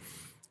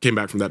came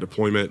back from that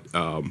deployment,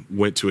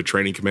 went to a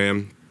training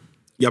command,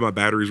 got my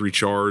batteries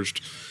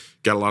recharged,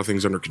 got a lot of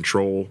things under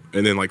control,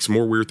 and then like some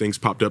more weird things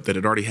popped up that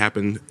had already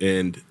happened,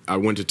 and I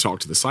went to talk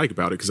to the psych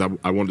about it because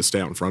I wanted to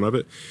stay out in front of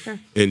it. Sure.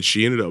 And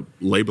she ended up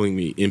labeling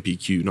me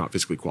NPQ, not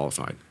physically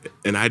qualified,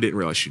 and I didn't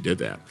realize she did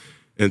that.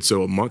 And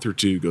so a month or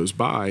two goes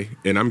by,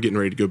 and I'm getting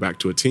ready to go back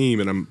to a team,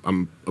 and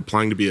I'm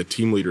applying to be a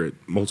team leader at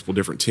multiple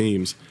different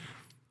teams.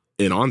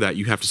 And on that,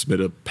 you have to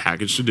submit a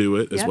package to do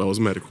it, as well as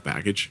a medical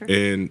package. Sure.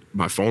 And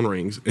my phone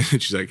rings,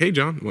 and she's like, "Hey,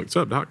 John." I'm like, "What's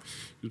up, doc?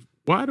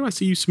 Why do I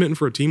see you submitting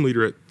for a team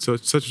leader at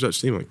such and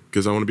such team?" Like,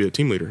 "Because I want to be a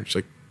team leader." She's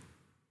like,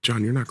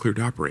 "John, you're not cleared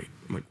to operate."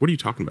 I'm like, "What are you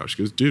talking about?" She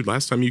goes, "Dude,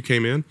 last time you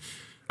came in,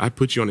 I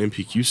put you on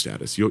NPQ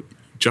status.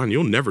 John,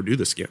 you'll never do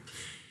this again."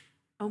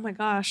 Oh my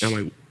gosh. And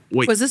I'm like,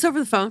 "Wait." Was this over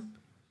the phone?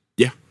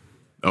 Yeah.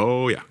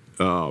 Oh, yeah.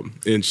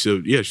 And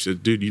so, yeah, she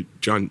said, "Dude,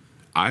 John,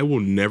 I will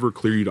never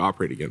clear you to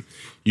operate again.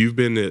 You've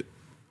been at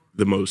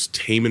the most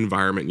tame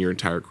environment in your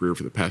entire career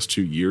for the past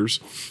 2 years,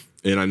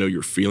 and I know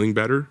you're feeling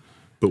better,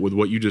 but with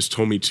what you just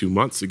told me 2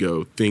 months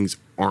ago, things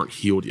aren't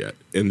healed yet,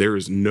 and there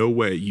is no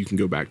way you can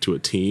go back to a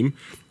team,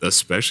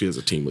 especially as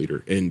a team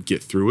leader, and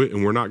get through it,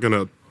 and we're not going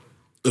to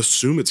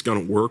assume it's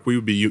going to work. We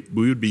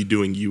would be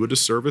doing you a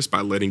disservice by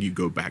letting you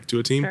go back to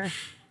a team." Sure.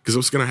 Because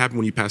what's going to happen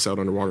when you pass out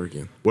underwater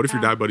again? What if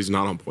your dive buddy's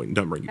not on point and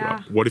doesn't bring you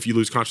up? What if you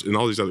lose consciousness and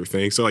all these other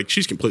things? So, like,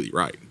 she's completely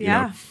right. You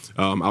know?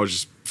 I was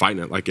just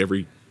fighting it like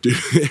every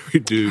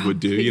dude would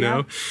do, you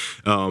know?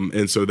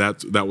 And so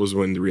that was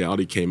when the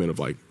reality came in of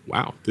like,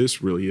 wow,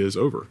 this really is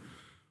over.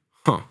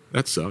 Huh,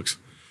 that sucks.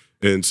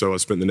 And so I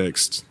spent the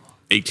next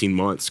 18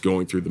 months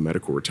going through the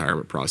medical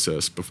retirement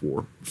process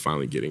before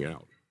finally getting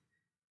out.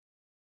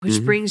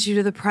 Which brings you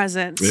to the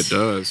present. It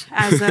does.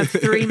 As of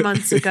 3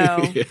 months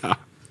ago. Yeah.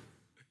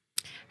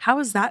 How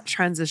has that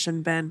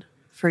transition been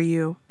for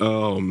you?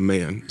 Oh,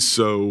 man.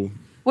 So...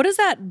 What is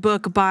that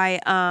book by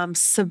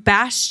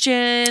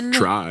Sebastian?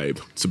 Tribe.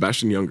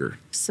 Sebastian Younger.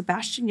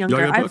 Sebastian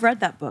Younger. I've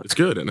read that book. It's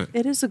good, isn't it?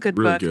 It is a good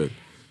really book. Really good.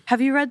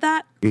 Have you read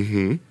that?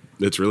 Mm-hmm.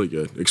 It's really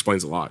good. It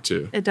explains a lot,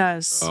 too. It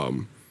does.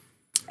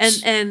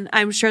 And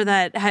I'm sure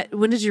that,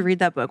 when did you read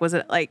that book? Was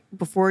it like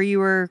before you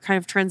were kind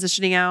of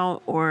transitioning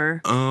out, or?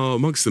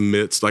 Amongst the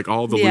midst, like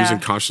all the losing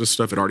consciousness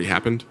stuff had already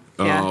happened.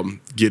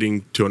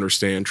 Getting to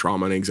understand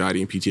trauma and anxiety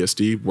and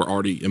PTSD were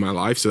already in my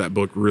life. So that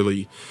book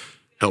really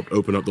helped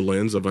open up the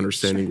lens of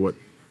understanding what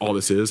all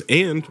this is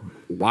and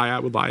why I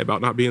would lie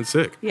about not being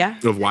sick. Yeah.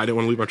 Of why I didn't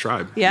want to leave my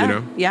tribe. Yeah. You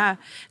know? Yeah.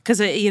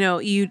 Because,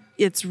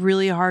 it's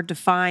really hard to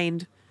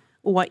find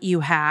what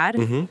you had,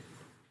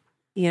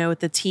 with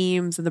the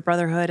teams and the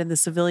brotherhood and the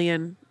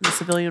civilian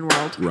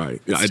world.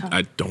 Right. Yeah,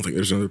 I don't think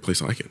there's another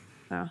place like it.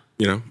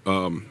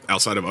 Oh.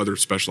 Outside of other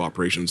special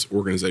operations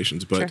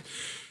organizations. But,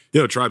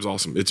 Tribe's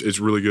awesome. It's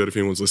really good. If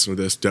anyone's listening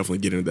to this, definitely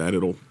get into that.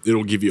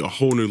 It'll give you a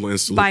whole new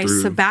lens to look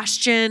through. By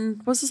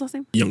Sebastian, what's his last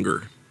name?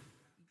 Younger.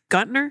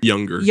 Guntner?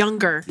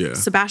 Younger. Yeah.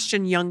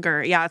 Sebastian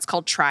Younger. Yeah, it's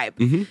called Tribe.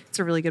 Mm-hmm. It's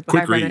a really good book.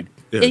 Quick I've read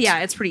read. it. Yeah,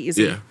 it's pretty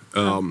easy.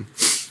 Yeah.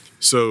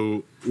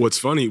 So what's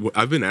funny,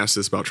 I've been asked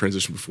this about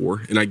transition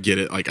before, and I get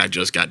it. Like, I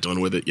just got done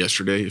with it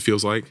yesterday, it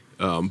feels like.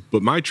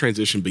 But my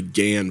transition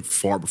began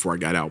far before I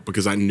got out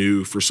because I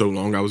knew for so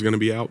long I was going to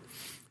be out.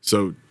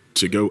 So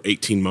to go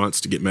 18 months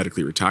to get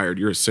medically retired,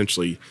 you're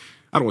essentially,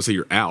 I don't want to say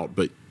you're out,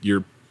 but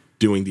you're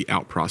doing the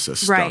out process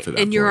stuff at that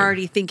point. You're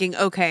already thinking,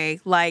 okay,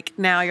 like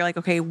now you're like,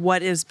 okay,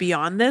 what is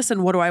beyond this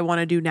and what do I want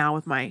to do now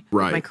with my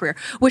career?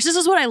 Which this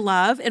is what I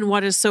love and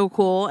what is so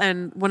cool.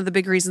 And one of the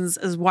big reasons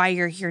is why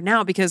you're here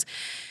now, because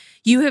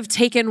you have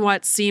taken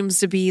what seems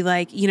to be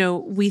like,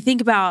 we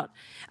think about,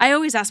 I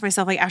always ask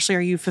myself, like, Ashley,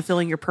 are you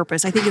fulfilling your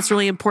purpose? I think it's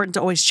really important to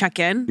always check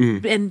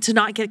in and to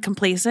not get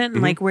complacent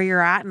and like where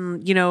you're at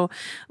and,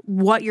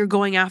 what you're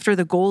going after,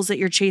 the goals that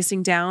you're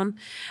chasing down.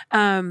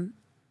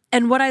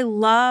 And what I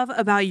love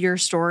about your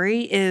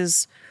story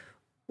is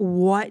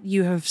what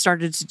you have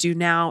started to do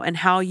now and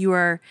how you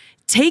are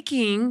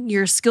taking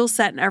your skill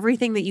set and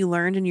everything that you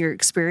learned and your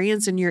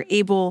experience, and you're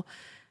able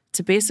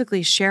to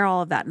basically share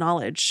all of that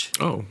knowledge.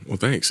 Oh, well,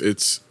 thanks.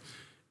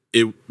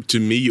 To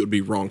me, it would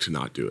be wrong to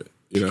not do it.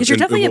 Because you're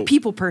definitely a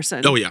people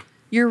person. Oh, yeah.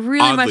 You're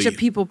really much a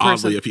people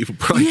person. Oddly a people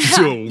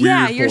person. To a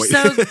weird point. You're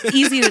so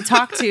easy to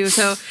talk to.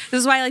 So this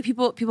is why like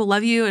people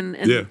love you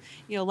and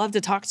love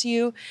to talk to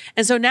you.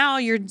 And so now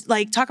you're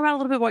like, talk about a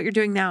little bit what you're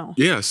doing now.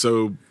 Yeah.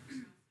 So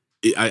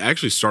I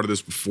actually started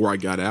this before I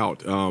got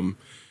out.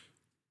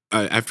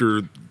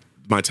 After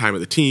my time at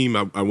the team,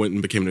 I went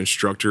and became an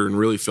instructor and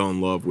really fell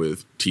in love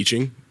with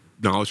teaching.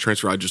 Knowledge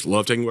transfer. I just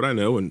love taking what I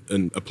know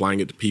and applying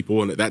it to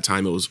people. And at that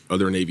time, it was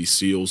other Navy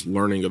SEALs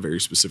learning a very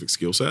specific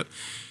skill set.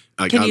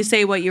 Can you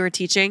say what you were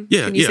teaching?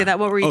 Yeah. Can you say that?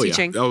 What were you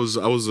teaching? Yeah. I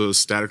was a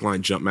static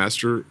line jump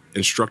master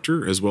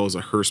instructor as well as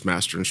a Hurst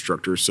master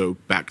instructor. So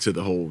back to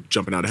the whole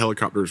jumping out of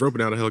helicopters,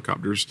 roping out of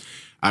helicopters,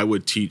 I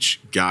would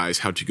teach guys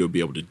how to go be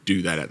able to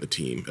do that at the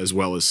team as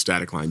well as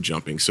static line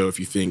jumping. So if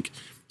you think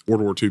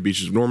World War II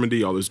beaches of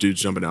Normandy, all those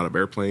dudes jumping out of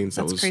airplanes.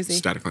 That That's was crazy.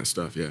 static line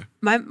stuff. Yeah.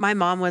 My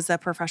mom was a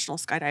professional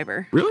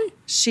skydiver. Really?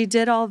 She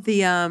did all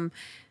the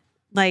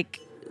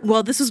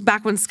well, this was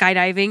back when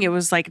skydiving, it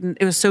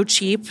was so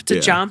cheap to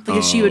Yeah. jump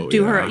because she would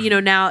do her, yeah.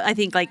 now I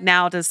think like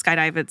now to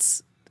skydive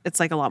it's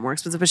like a lot more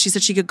expensive, but she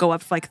said she could go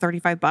up for like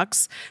 $35,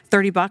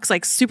 $30,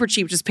 like super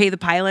cheap, just pay the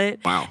pilot.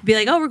 Wow. Be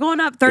like, oh, we're going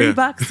up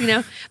 $30,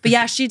 Yeah. But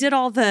yeah, she did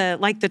all the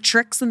like the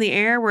tricks in the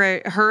air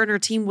where her and her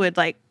team would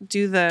like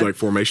do the Like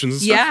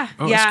formations and yeah, stuff?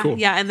 Oh, yeah, that's cool.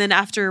 yeah. And then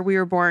after we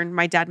were born,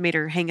 my dad made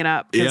her hang it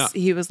up because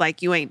Yeah. he was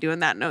like, "You ain't doing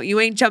that. No, you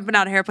ain't jumping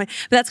out of airplane."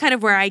 But that's kind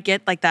of where I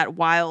get like that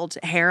wild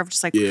hair of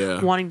just like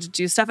Yeah. wanting to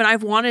do stuff. And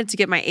I've wanted to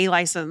get my A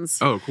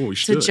license Oh, cool. You to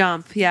should.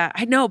 jump. Yeah,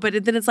 I know.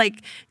 But then it's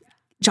like,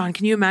 John,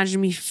 can you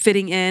imagine me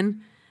fitting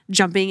in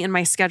jumping in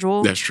my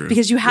schedule? That's true.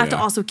 Because you have to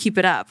Yeah. also keep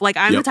it up. Like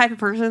I'm the Yep. type of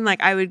person like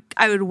I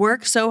would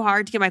work so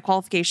hard to get my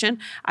qualification.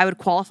 I would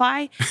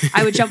qualify.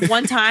 I would jump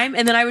one time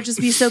and then I would just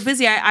be so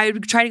busy. I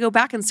would try to go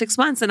back in 6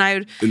 months and I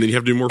would And then you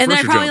have to do more and then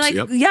I pressure probably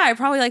jumps. like Yep. I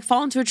probably like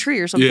fall into a tree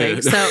or something. Yeah.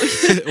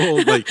 So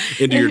well, like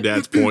into your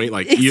dad's point,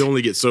 like you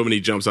only get so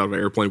many jumps out of an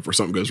airplane before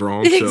something goes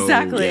wrong. So,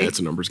 Exactly. yeah, it's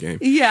a numbers game.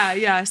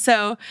 yeah.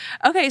 So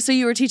okay, so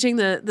you were teaching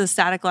the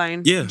static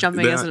line Yeah,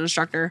 jumping as that- an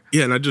instructor.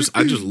 Yeah, and I just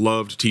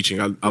loved teaching.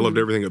 I loved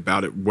everything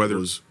about it, whether it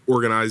was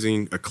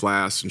organizing a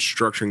class and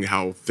structuring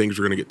how things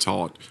were going to get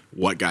taught,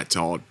 what got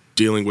taught,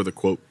 dealing with a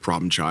quote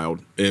problem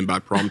child. And by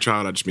problem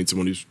child, I just mean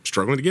someone who's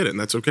struggling to get it, and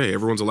that's okay.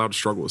 Everyone's allowed to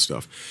struggle with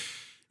stuff.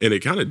 And it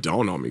kind of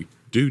dawned on me,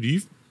 dude,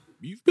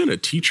 you've been a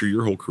teacher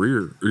your whole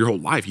career or your whole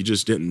life. You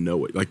just didn't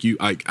know it. Like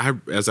I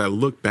as I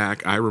look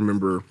back, I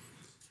remember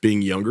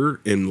being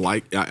younger and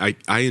like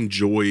I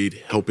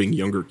enjoyed helping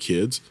younger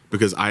kids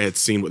because I had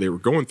seen what they were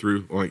going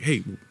through. I'm like,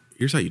 hey,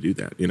 here's how you do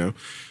that,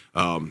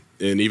 and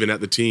even at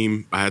the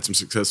team, I had some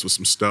success with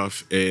some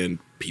stuff, and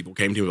people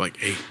came to me like,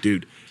 hey,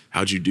 dude,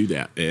 how'd you do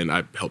that? And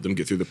I helped them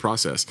get through the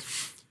process.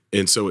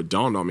 And so it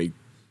dawned on me,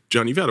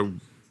 John, you've had a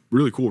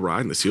really cool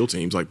ride in the SEAL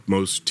teams like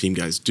most team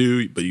guys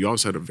do, but you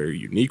also had a very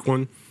unique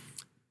one.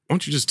 Why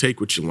don't you just take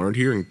what you learned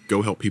here and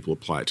go help people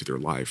apply it to their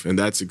life? And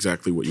that's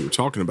exactly what you were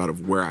talking about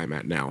of where I'm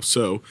at now.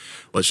 So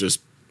let's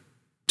just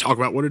talk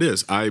about what it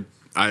is. I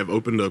have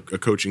opened a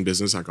coaching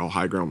business I call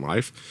High Ground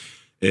Life,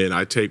 and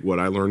I take what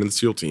I learned in the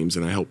SEAL teams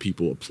and I help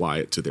people apply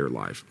it to their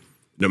life,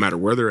 no matter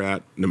where they're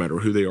at, no matter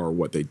who they are, or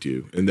what they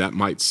do. And that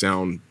might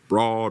sound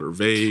broad or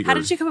vague. How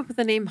did you come up with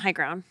the name High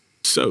Ground?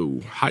 So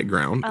high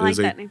ground I like is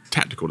that a name.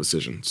 tactical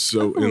decision.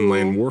 So in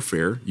land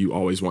warfare, you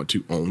always want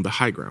to own the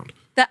high ground.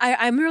 That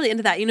I'm really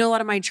into that. A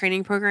lot of my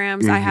training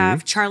programs, I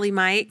have Charlie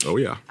Mike. Oh,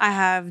 yeah. I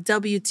have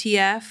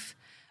WTF.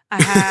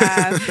 I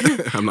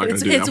have I'm not going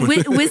to do it's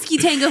that one. Whiskey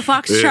Tango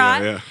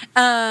Foxtrot.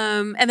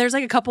 Yeah. And there's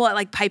like a couple at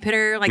like Pipe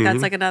Hitter, like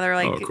that's like another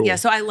like Oh, cool. yeah.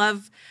 So I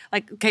love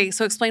like okay.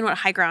 So explain what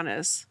high ground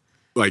is.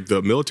 Like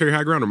the military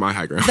high ground or my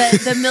high ground?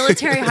 The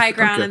military high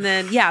ground, Okay. and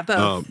then yeah,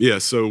 both.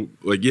 So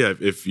like, yeah,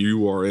 if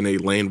you are in a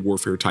land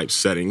warfare type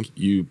setting,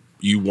 you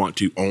want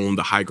to own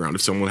the high ground.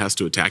 If someone has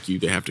to attack you,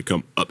 they have to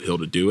come uphill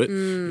to do it.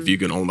 If you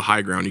can own the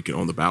high ground, you can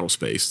own the battle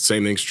space.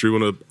 Same thing's true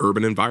in an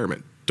urban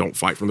environment. Don't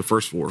fight from the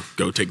first floor.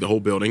 Go take the whole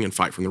building and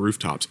fight from the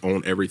rooftops.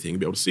 Own everything,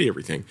 be able to see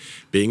everything.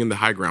 Being in the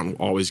high ground will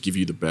always give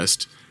you the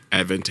best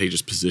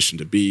advantageous position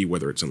to be,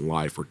 whether it's in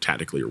life or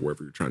tactically or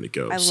wherever you're trying to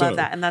go. I love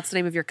that, and that's the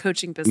name of your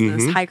coaching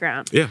business, High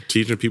Ground. Yeah,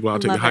 teaching people how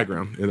to take the Love high it.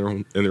 ground in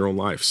their own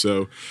life.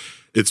 So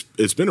it's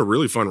been a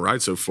really fun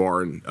ride so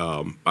far, and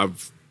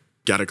I've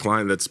got a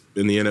client that's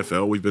in the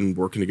NFL. We've been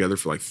working together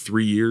for like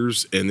 3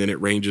 years, and then it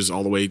ranges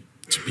all the way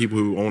to people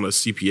who own a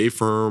CPA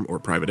firm or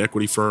private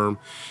equity firm.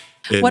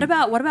 And What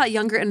about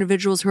younger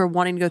individuals who are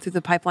wanting to go through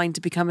the pipeline to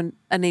become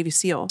a Navy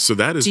SEAL? So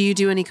that is Do you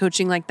do any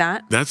coaching like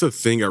that? that's a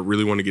thing I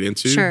really want to get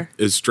into. Sure.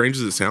 As strange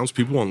as it sounds,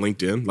 people on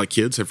LinkedIn, like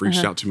kids, have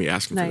reached out to me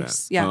asking for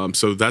Nice. that. Yeah.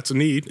 So that's a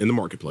need in the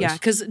marketplace. Yeah,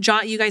 because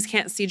John, you guys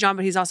can't see John,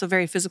 but he's also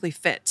very physically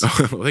fit.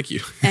 Well, thank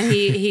you. And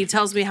he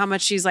tells me how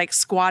much he's like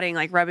squatting,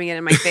 like rubbing it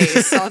in my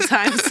face all the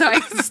time, so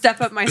I can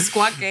step up my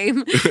squat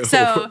game.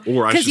 So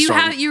Or I because should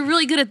start- you're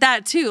really good at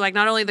that too, like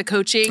not only the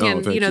coaching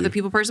and thank the you.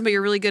 people person, but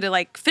you're really good at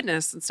like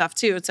fitness and stuff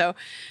too. So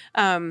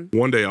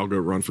One day I'll go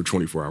run for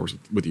 24 hours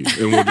with you,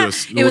 and we'll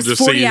just it was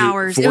 40 see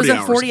hours. It was a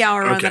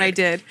 40-hour run that I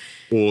did.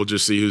 We'll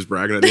just see who's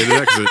bragging at the end of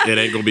that because it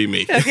ain't gonna be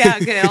me. Yeah,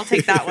 good. I'll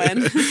take that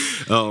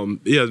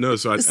one.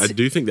 So I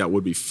do think that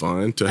would be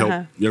fun to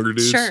help younger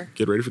dudes Sure.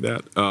 get ready for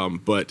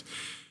that. But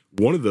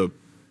one of the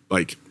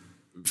like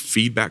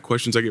feedback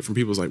questions I get from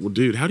people is like, well,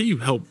 dude, how do you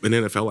help an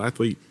NFL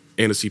athlete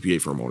and a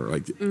CPA firm owner?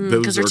 Like Because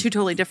those they're are two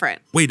totally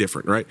different. way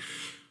different, right?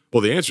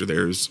 Well, the answer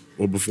there is,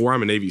 well, before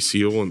I'm a Navy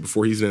SEAL and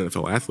before he's an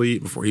NFL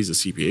athlete, before he's a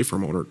CPA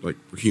firm owner, like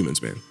we're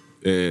humans, man.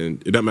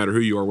 And it doesn't matter who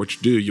you are, what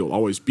you do, you'll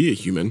always be a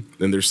human.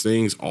 And there's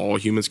things all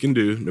humans can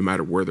do, no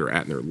matter where they're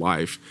at in their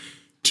life,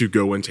 to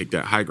go and take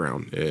that high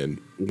ground. And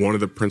one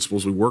of the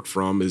principles we work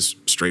from is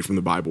straight from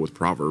the Bible with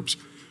Proverbs,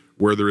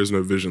 where there is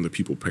no vision, the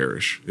people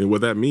perish. And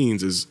what that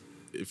means is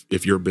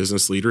if you're a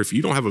business leader, if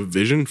you don't have a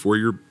vision for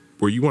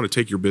where you want to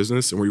take your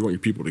business and where you want your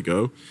people to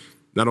go,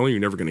 not only are you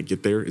never going to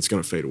get there, it's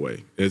going to fade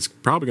away. And it's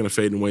probably going to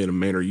fade away in a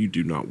manner you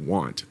do not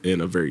want,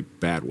 in a very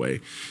bad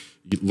way.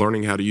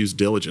 Learning how to use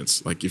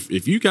diligence. Like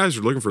if you guys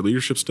are looking for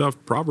leadership stuff,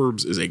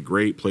 Proverbs is a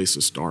great place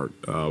to start.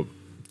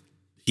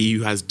 He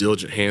who has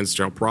diligent hands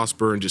shall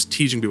prosper, and just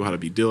teaching people how to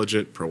be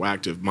diligent,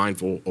 proactive,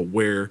 mindful,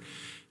 aware,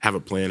 have a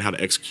plan, how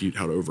to execute,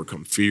 how to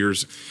overcome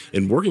fears.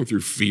 And working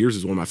through fears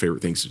is one of my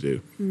favorite things to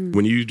do.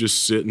 When you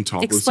just sit and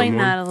talk with someone. Explain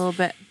that a little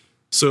bit.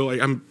 So like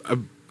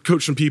I've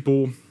coached some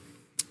people,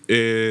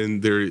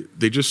 and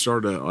they just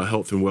started a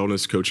health and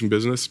wellness coaching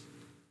business.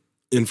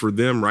 And for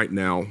them right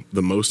now,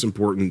 the most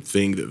important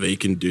thing that they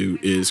can do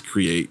is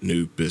create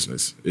new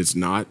business. It's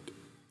not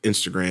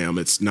Instagram.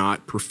 It's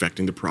not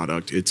perfecting the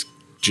product. It's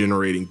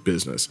generating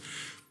business.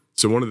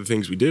 So one of the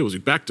things we did was we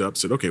backed up,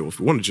 said, okay, well, if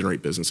we want to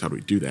generate business, how do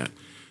we do that?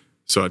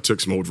 So I took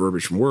some old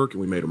verbiage from work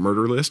and we made a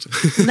murder list.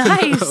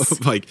 Nice.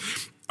 Like,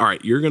 all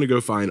right, you're going to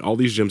go find all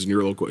these gyms in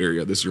your local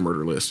area. This is your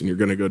murder list. And you're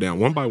going to go down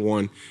one by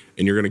one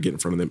and you're going to get in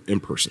front of them in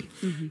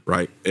person.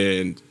 Right.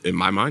 And in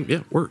my mind, yeah,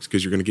 it works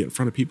because you're going to get in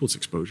front of people. It's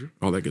exposure,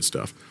 all that good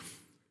stuff.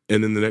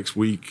 And then the next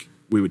week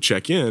we would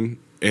check in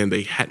and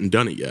they hadn't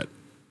done it yet.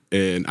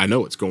 And I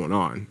know what's going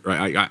on.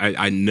 Right.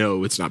 I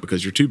know it's not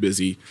because you're too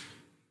busy.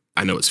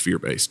 I know it's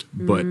fear-based,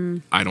 but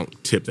I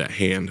don't tip that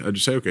hand. I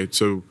just say, okay,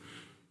 so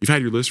you've had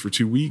your list for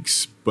 2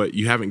 weeks, but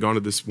you haven't gone to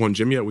this one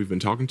gym yet we've been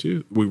talking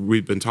to.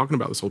 We've been talking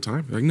about this whole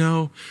time. Like,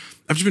 no,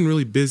 I've just been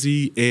really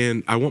busy,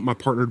 and I want my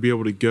partner to be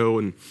able to go.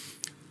 And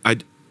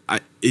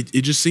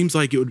it just seems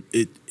like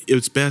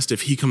it's best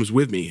if he comes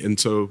with me. And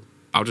so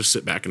I'll just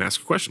sit back and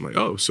ask a question like,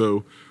 oh,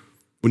 so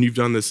when you've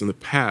done this in the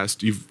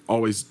past, you've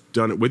always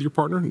done it with your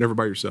partner, never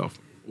by yourself?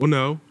 Well,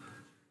 no.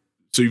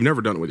 So you've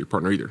never done it with your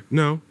partner either?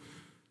 No.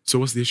 So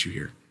what's the issue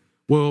here?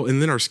 Well,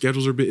 and then our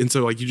schedules are and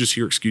so like you just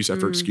hear excuse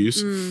after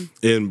excuse.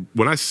 And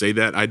when I say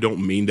that, I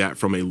don't mean that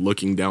from a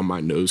looking down my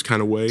nose kind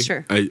of way.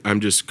 Sure.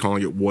 I'm just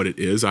calling it what it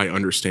is. I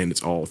understand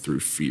it's all through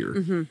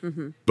fear.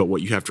 But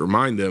what you have to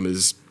remind them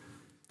is,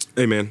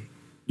 hey man,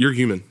 you're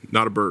human,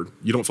 not a bird.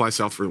 You don't fly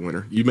south for the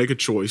winter. You make a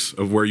choice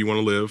of where you want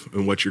to live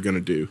and what you're going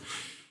to do.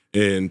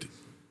 And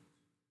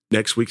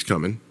next week's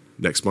coming,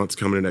 next month's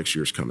coming, and next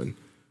year's coming.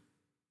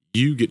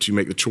 You get to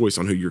make the choice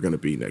on who you're going to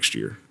be next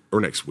year or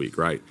next week,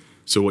 right?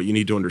 So what you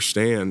need to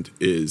understand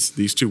is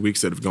these 2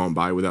 weeks that have gone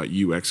by without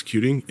you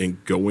executing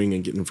and going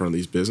and getting in front of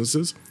these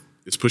businesses,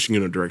 it's pushing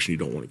you in a direction you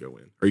don't want to go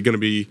in. Are you going to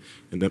be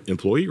an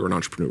employee or an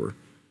entrepreneur?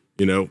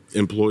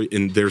 Employee,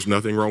 and there's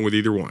nothing wrong with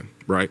either one,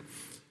 right?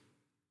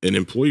 An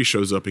employee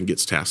shows up and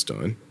gets tasks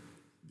done.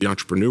 The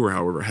entrepreneur,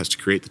 however, has to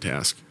create the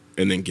task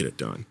and then get it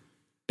done.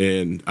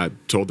 And I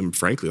told them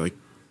frankly, like,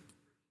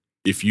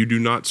 if you do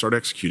not start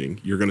executing,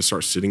 you're going to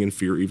start sitting in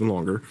fear even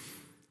longer.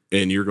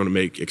 And you're going to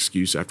make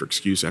excuse after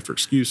excuse after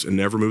excuse and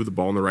never move the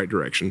ball in the right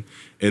direction.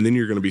 And then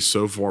you're going to be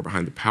so far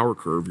behind the power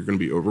curve, you're going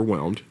to be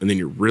overwhelmed. And then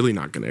you're really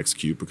not going to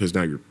execute because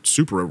now you're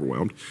super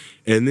overwhelmed.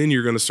 And then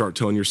you're going to start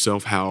telling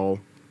yourself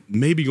how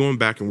maybe going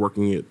back and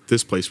working at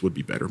this place would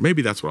be better.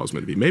 Maybe that's what I was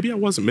meant to be. Maybe I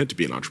wasn't meant to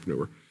be an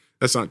entrepreneur.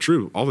 That's not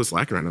true. All that's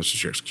lacking right now is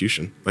just your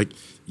execution. Like,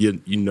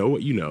 you know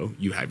what you know.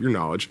 You have your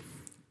knowledge.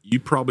 You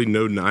probably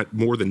know not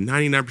more than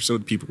 99% of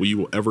the people you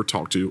will ever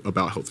talk to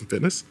about health and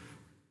fitness.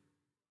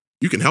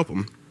 You can help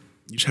them.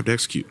 You just have to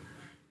execute.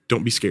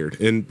 Don't be scared.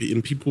 And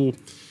people,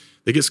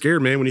 they get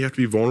scared, man, when you have to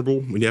be vulnerable,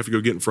 when you have to go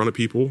get in front of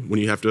people, when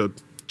you have to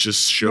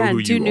just show who you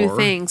are. Do new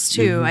things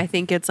too. I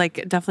think it's like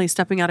definitely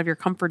stepping out of your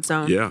comfort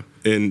zone. Yeah.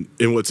 And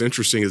what's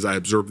interesting is I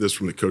observed this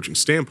from the coaching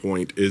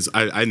standpoint is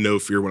I know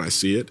fear when I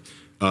see it,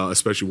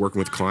 especially working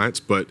with clients,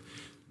 but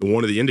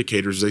one of the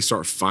indicators is they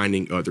start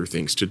finding other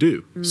things to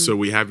do. So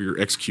we have your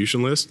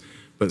execution list,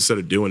 but instead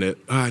of doing it,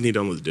 I need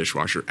to unload the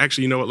dishwasher.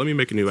 Actually, you know what? Let me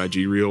make a new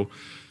IG reel.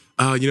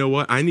 You know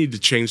what? I need to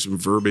change some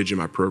verbiage in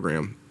my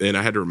program. And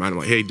I had to remind him,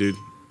 like, hey, dude,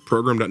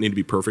 program doesn't need to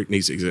be perfect, it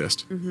needs to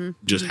exist.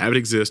 Just have it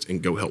exist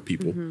and go help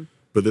people.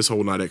 But this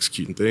whole not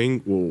executing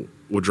thing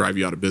will drive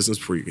you out of business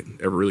before you can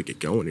ever really get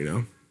going, you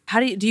know?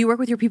 How do you work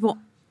with your people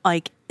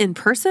like in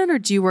person, or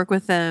do you work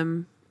with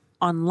them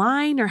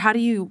online, or how do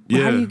you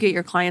get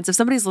your clients? If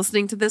somebody's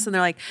listening to this and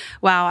they're like,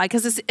 wow,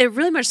 because it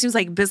really much seems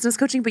like business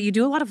coaching, but you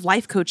do a lot of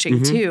life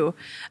coaching too.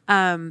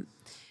 How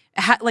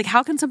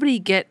can somebody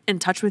get in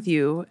touch with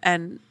you,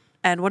 and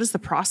what is the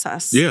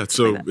process? Yeah.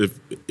 So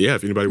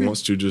if anybody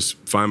wants to, just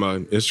find my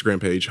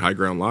Instagram page, High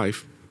Ground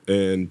Life,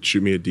 and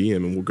shoot me a DM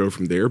and we'll go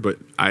from there. But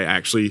I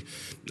actually,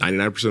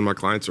 99% of my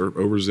clients are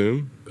over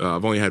Zoom.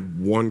 I've only had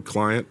one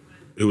client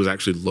who was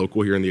actually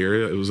local here in the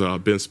area. It was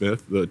Ben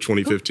Smith, the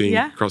 2015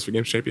 CrossFit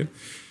Games champion.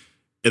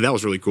 And that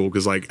was really cool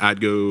because like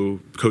I'd go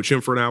coach him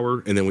for an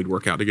hour and then we'd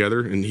work out together.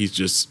 And he's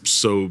just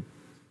so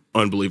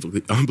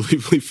unbelievably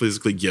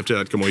physically gifted.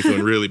 I'd come away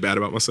feeling really bad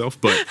about myself,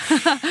 but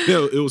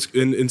it was,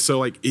 and so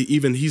like,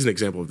 even he's an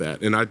example of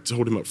that. And I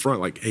told him up front,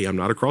 like, hey, I'm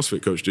not a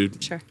CrossFit coach,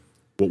 dude. Sure.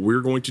 What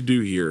we're going to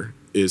do here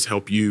is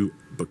help you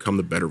become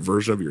the better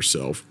version of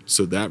yourself.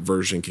 So that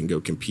version can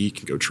go compete,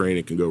 can go train,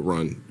 and can go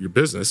run your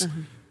business.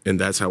 And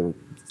that's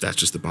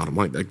just the bottom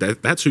line. Like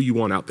that's who you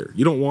want out there.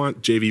 You don't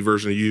want JV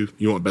version of you.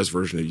 You want best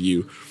version of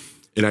you.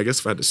 And I guess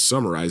if I had to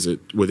summarize it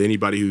with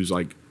anybody who's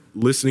like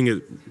listening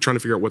at trying to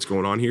figure out what's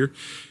going on here.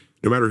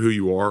 No matter who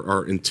you are,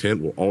 our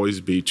intent will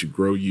always be to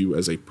grow you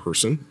as a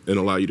person and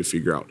allow you to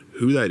figure out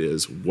who that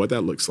is, what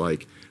that looks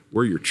like,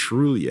 where you're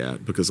truly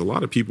at, because a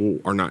lot of people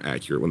are not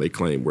accurate when they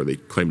claim where they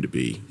claim to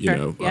be, you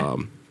know. Yeah.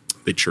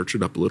 They church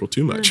it up a little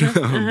too much,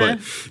 but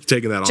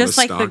taking that on Just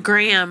like stock, the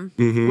gram.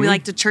 We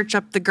like to church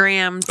up the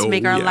gram to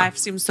make our life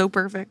seem so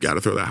perfect. got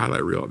to throw that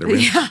highlight reel out there,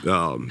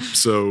 man.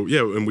 So yeah,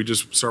 and we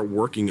just start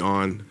working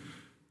on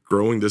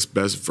growing this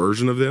best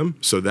version of them,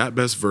 so that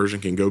best version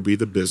can go be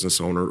the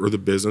business owner or the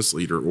business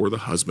leader or the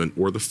husband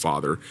or the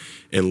father,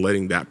 and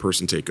letting that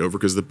person take over,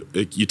 because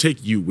you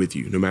take you with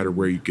you no matter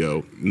where you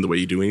go, and the way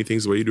you do anything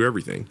is the way you do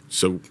everything.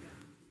 So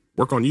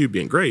work on you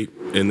being great,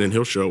 and then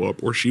he'll show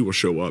up or she will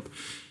show up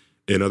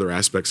in other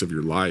aspects of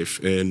your life.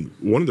 And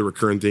one of the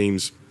recurring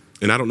themes,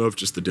 and I don't know if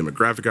just the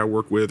demographic I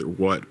work with or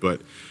what,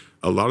 but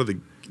a lot of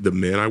the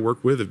men I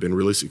work with have been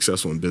really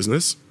successful in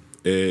business,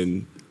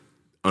 and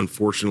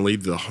unfortunately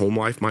the home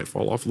life might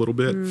fall off a little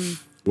bit,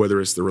 whether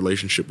it's the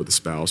relationship with the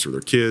spouse or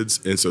their kids.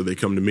 And so they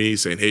come to me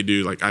saying, hey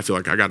dude, like I feel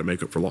like I got to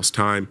make up for lost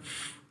time.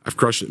 I've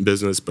crushed it in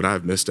business, but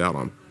I've missed out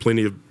on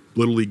plenty of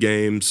little league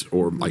games,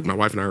 or like my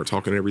wife and I are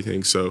talking and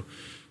everything. So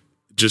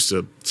just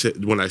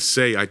when I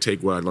say I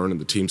take what I learned in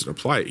the teams and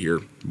apply it here,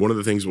 one of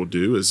the things we'll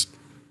do is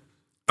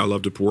I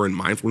love to pour in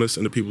mindfulness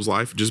into people's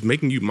life, just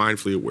making you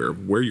mindfully aware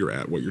of where you're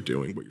at, what you're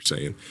doing, what you're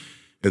saying.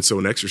 And so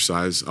an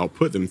exercise I'll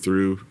put them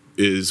through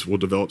is we'll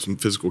develop some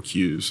physical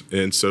cues.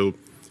 And so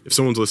if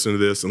someone's listening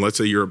to this, and let's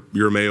say you're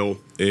a male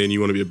and you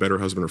want to be a better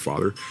husband or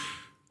father,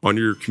 on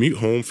your commute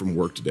home from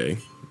work today,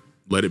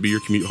 let it be your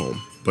commute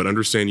home. But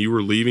understand you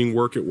were leaving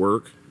work at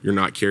work. You're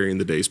not carrying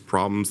the day's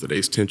problems, the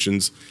day's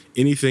tensions,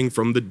 anything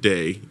from the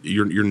day.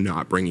 You're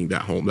not bringing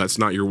that home. That's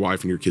not your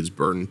wife and your kids'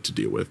 burden to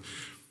deal with.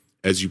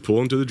 As you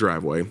pull into the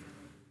driveway,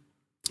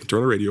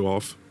 turn the radio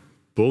off,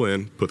 pull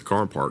in, put the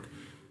car in park,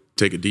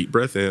 take a deep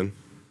breath in,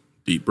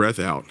 deep breath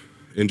out,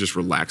 and just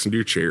relax into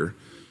your chair.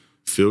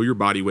 Feel your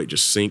body weight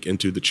just sink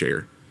into the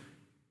chair.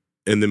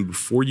 And then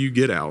before you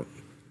get out,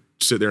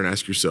 sit there and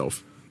ask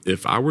yourself,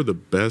 if I were the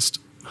best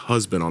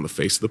husband on the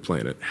face of the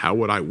planet, how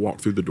would I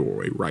walk through the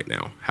doorway right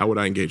now? How would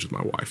I engage with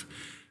my wife?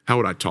 How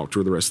would I talk to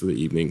her the rest of the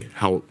evening?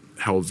 How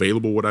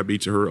available would I be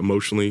to her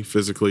emotionally,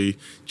 physically,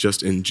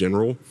 just in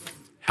general?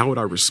 How would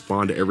I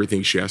respond to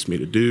everything she asked me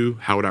to do?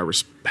 How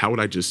would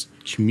I just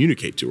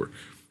communicate to her?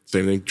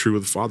 Same thing true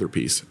with the father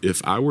piece.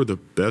 If I were the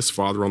best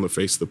father on the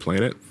face of the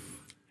planet,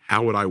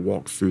 how would I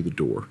walk through the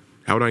door?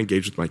 How would I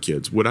engage with my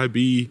kids? Would I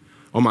be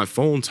on my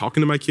phone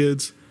talking to my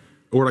kids,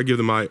 or would I give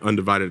them my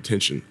undivided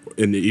attention?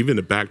 And even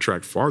to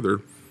backtrack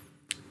farther,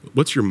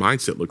 what's your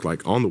mindset look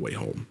like on the way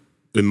home?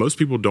 And most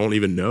people don't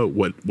even know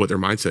what their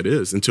mindset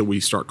is until we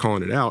start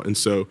calling it out. And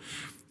so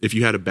if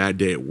you had a bad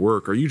day at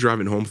work, are you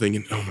driving home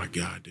thinking, oh my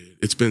God, dude,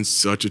 it's been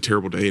such a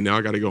terrible day, and now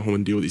I got to go home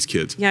and deal with these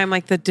kids? Yeah, I'm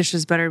like, the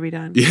dishes better be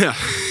done. Yeah.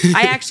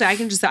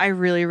 I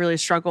really, really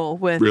struggle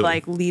with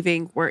like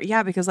leaving work.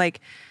 Yeah, because like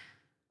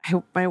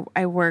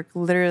I work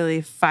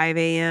literally 5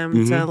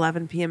 a.m. to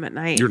 11 p.m. at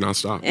night. You're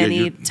nonstop.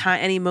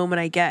 Any moment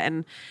I get.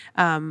 And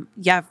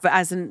but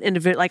as an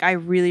individual, like I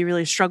really,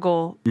 really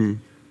struggle.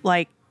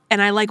 Like, and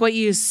I like what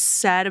you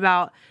said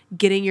about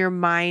getting your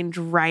mind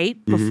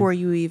right before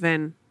you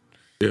even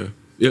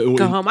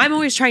go home. I'm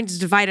always trying to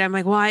divide it. I'm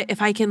like, well,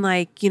 if I can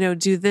like,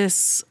 do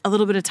this a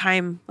little bit of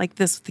time like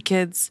this with the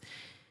kids,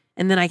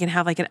 and then I can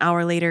have like an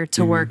hour later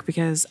to work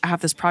because I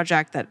have this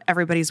project that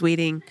everybody's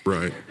waiting.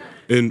 Right.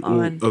 And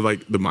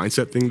like the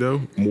mindset thing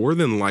though, more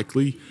than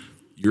likely,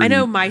 I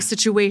know my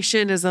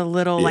situation is a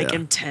little like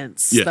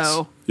intense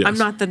though. Yes. I'm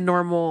not the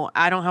normal.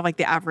 I don't have like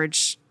the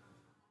average.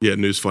 Yeah,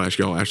 newsflash,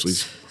 y'all.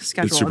 Ashley's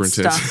schedule super and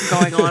intense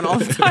stuff going on all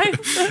the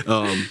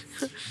time.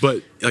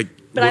 But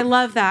I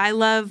love that.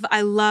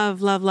 I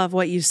love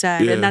what you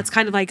said, and that's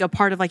kind of like a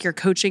part of like your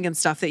coaching and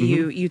stuff that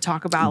you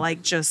talk about,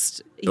 like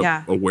just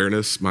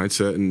awareness,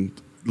 mindset, and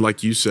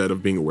like you said,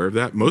 of being aware of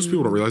that. Most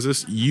people don't realize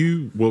this.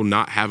 You will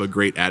not have a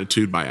great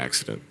attitude by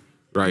accident,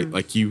 right?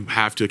 Like you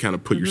have to kind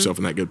of put yourself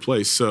in that good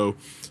place. So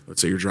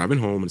let's say you're driving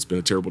home and it's been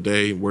a terrible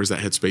day. Where's that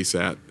headspace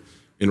at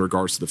in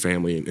regards to the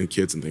family and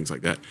kids and things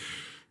like that?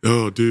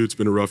 Oh, dude, it's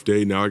been a rough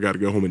day. Now I got to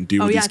go home and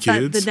deal with these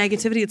kids. The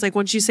negativity. It's like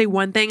once you say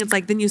one thing, it's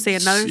like then you say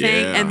another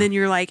thing, and then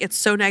you're like, it's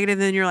so negative.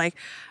 And then you're like,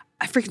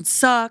 I freaking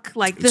suck.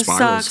 Like this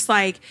sucks.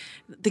 Like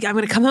I'm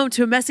going to come home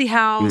to a messy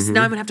house.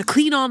 Now I'm going to have to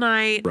clean all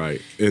night. Right.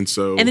 And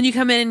then you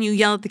come in and you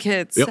yell at the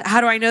kids. Yep.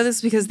 How do I know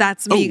this? Because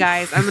that's me,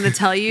 guys. I'm going to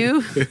tell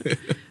you.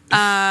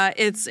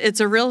 It is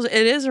a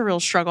real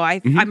struggle.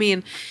 I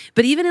mean,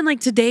 but even in like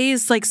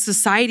today's like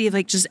society of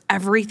like just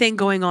everything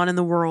going on in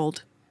the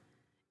world,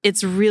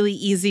 it's really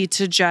easy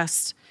to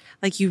just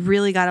like, you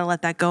really got to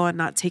let that go and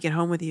not take it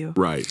home with you.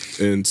 Right.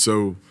 And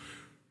so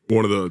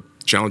one of the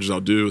challenges I'll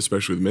do,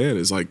 especially with men,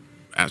 is like,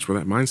 ask where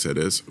that mindset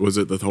is. Was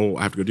it the whole,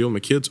 I have to go deal with my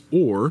kids?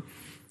 Or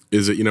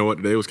is it, you know what,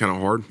 today was kind of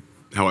hard.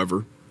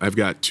 However, I've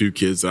got 2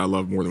 kids that I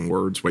love more than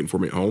words waiting for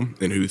me at home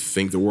and who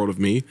think the world of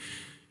me.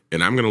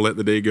 And I'm going to let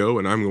the day go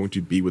and I'm going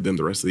to be with them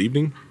the rest of the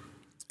evening.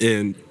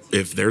 And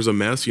if there's a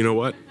mess, you know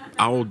what?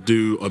 I'll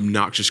do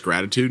obnoxious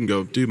gratitude and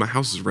go, dude, my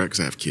house is wrecked because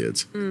I have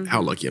kids.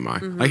 How lucky am I?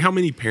 Like, how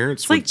many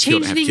parents It's would like kill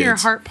to have changing your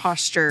kids? heart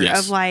posture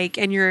Yes. of like,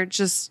 and you're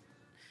just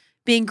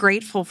being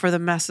grateful for the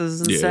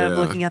messes instead of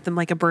Yeah. looking at them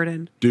like a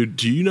burden. Dude,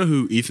 do you know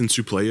who Ethan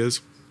Suplee is?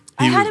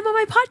 I had him on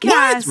my podcast.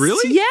 What?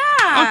 Really?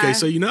 Yeah. Okay,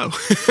 so you know.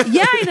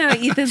 Yeah, I know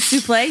Ethan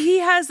Suplee. He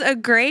has a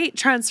great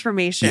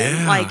transformation.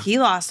 Yeah. Like he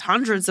lost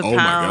hundreds of Oh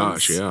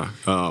pounds. my gosh,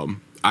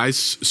 yeah.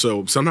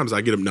 So sometimes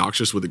I get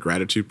obnoxious with the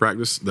gratitude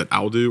practice that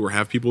I'll do or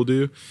have people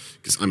do,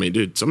 because I mean,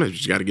 dude, sometimes you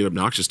just got to get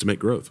obnoxious to make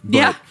growth.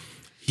 But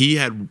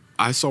Yeah.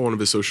 I saw one of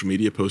his social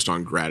media posts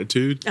on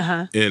gratitude,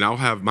 and I'll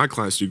have my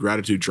clients do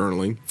gratitude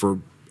journaling for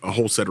a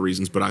whole set of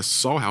reasons. But I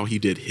saw how he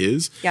did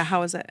his. Yeah,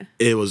 how was it?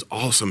 It was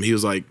awesome. He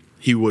was like,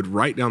 he would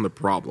write down the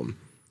problem,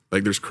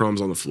 like there's crumbs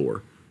on the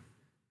floor.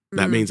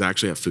 That means I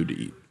actually have food to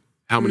eat.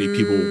 How many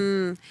people?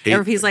 Or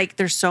if he's like,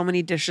 there's so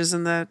many dishes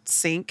in the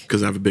sink.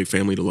 Because I have a big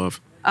family to love.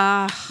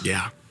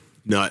 Yeah,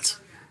 nuts.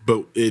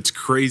 But it's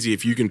crazy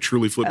if you can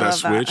truly flip that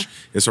love that. switch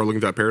and start looking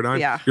at that paradigm.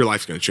 Yeah. Your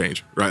life's going to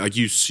change, right? Like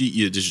you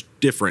just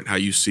different how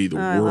you see the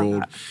I love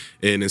world, that.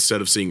 and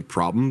instead of seeing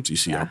problems, you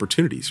see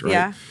opportunities, right?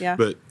 Yeah, yeah.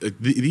 But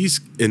these,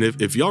 and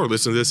if y'all are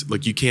listening to this,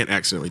 like you can't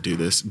accidentally do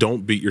this.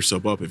 Don't beat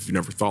yourself up if you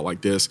never thought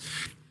like this.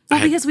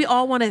 Well, because we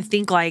all want to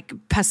think like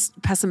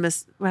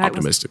pessimist.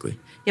 Optimistically.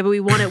 Yeah, but we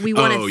want to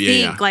Oh,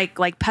 yeah, think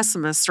like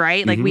pessimists,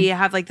 right? Like we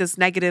have like this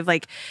negative,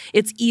 like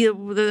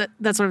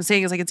that's what I'm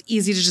saying is like it's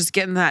easy to just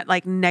get in that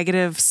like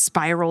negative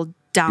spiral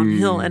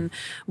downhill. And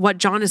what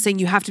John is saying,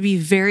 you have to be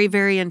very,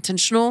 very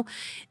intentional.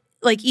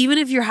 Like even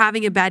if you're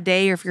having a bad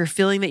day or if you're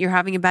feeling that you're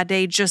having a bad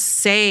day, just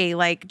say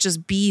like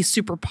just be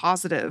super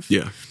positive.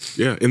 Yeah.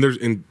 Yeah.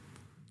 And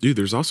dude,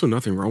 there's also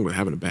nothing wrong with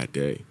having a bad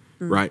day,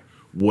 right?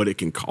 What it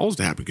can cause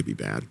to happen could be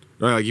bad.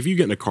 Right? Like if you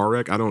get in a car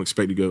wreck, I don't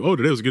expect you to go, oh,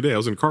 today was a good day. I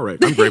was in a car wreck.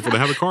 I'm grateful to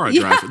have a car I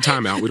drive.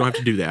 Time out. We don't have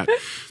to do that.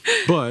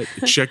 But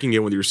checking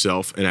in with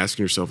yourself and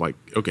asking yourself like,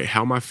 okay,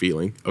 how am I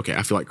feeling? Okay,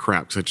 I feel like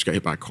crap because I just got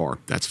hit by a car.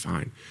 That's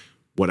fine.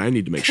 What I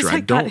need to make sure I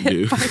don't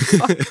do,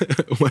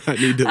 what I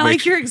need to I make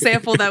like your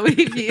example that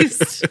we've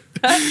used.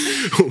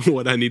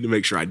 what I need to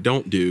make sure I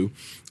don't do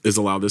is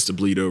allow this to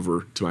bleed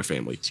over to my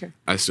family. Sure.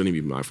 I still need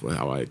to be mindful of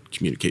how I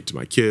communicate to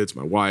my kids,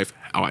 my wife,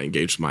 how I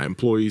engage with my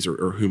employees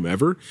or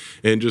whomever,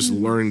 and just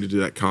learning to do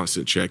that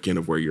constant check-in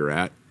of where you're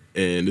at.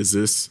 And is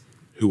this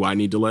who I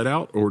need to let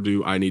out, or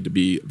do I need to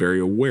be very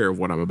aware of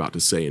what I'm about to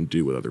say and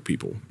do with other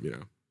people? You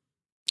know.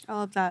 I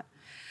love that.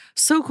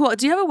 So cool.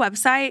 Do you have a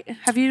website?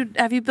 Have you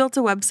built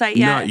a website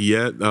yet? Not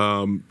yet.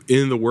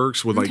 In the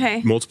works with like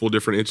Okay. multiple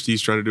different entities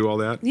trying to do all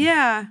that.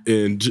 Yeah.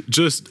 And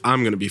just,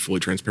 I'm going to be fully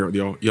transparent with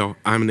y'all. Y'all,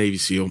 I'm a Navy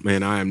SEAL,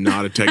 man. I am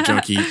not a tech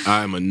junkie.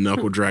 I'm a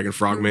knuckle dragon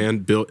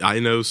frogman. I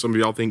know some of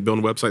y'all think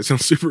building a website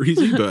sounds super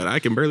easy, but I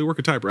can barely work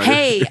a typewriter.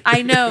 Hey,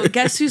 I know.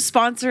 Guess who's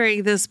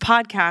sponsoring this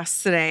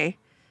podcast today?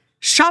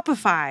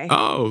 Shopify.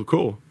 Oh,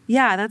 cool.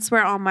 Yeah, that's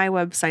where all my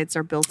websites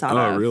are built out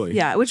of. Oh, really?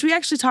 Yeah, which we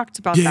actually talked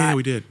about Yeah, that.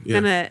 we did.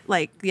 Yeah.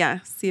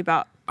 Gonna see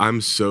about I'm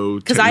so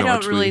because I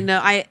don't technologically- really know.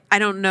 I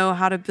don't know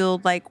how to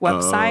build like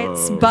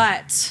websites, Oh.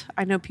 but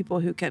I know people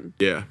who can.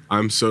 Yeah,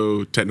 I'm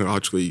so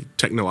technologically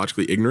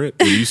ignorant.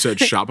 When you said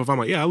Shopify, I'm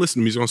like, yeah, I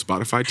listen to music on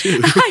Spotify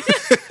too.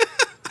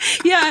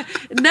 Yeah,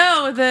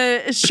 no,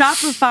 the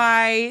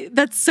Shopify.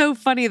 That's so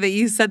funny that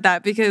you said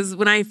that because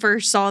when I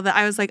first saw that,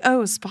 I was like,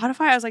 oh,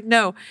 Spotify. I was like,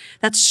 no,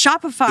 that's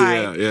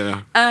Shopify.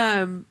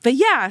 yeah. But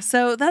yeah,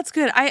 so that's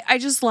good. I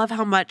just love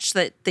how much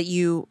that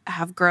you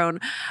have grown.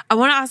 I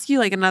want to ask you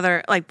like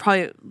another, like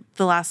probably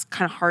the last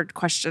kind of hard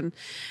question.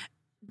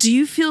 Do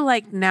you feel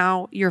like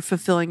now you're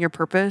fulfilling your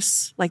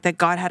purpose, like that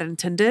God had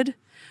intended?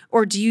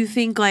 Or do you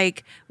think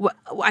like,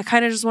 I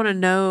kind of just want to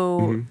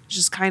know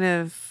just kind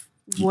of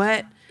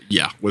what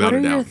Yeah, without are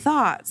a doubt. your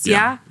thoughts? Yeah.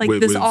 Yeah. Like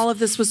With- all of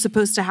this was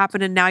supposed to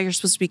happen and now you're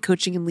supposed to be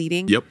coaching and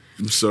leading. Yep.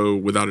 So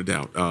without a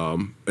doubt.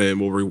 And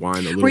we'll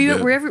rewind a little Were you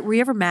bit. were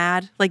you ever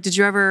mad? Like, did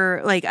you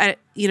ever like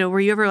were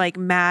you ever like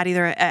mad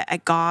either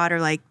at God or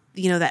like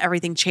that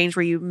everything changed?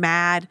 Were you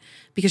mad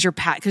because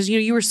because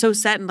you were so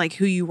set in like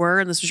who you were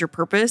and this was your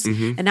purpose,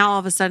 and now all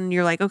of a sudden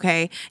you're like,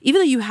 okay, even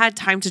though you had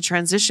time to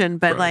transition,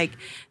 but like,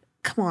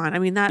 come on, I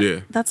mean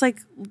that's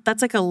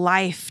like a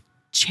life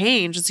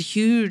change. It's a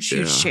huge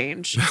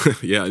change.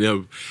 Yeah, I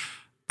don't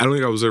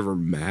think I was ever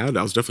mad.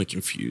 I was definitely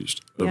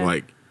confused of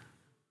like,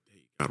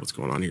 hey, God, what's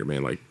going on here,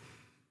 man? Like,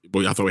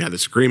 well, I thought we had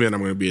this agreement.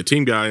 I'm going to be a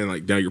team guy, and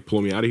like now you're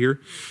pulling me out of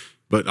here.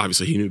 But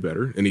obviously, he knew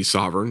better, and he's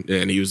sovereign,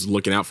 and he was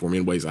looking out for me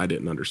in ways I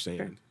didn't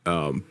understand.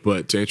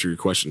 But to answer your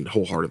question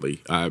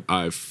wholeheartedly,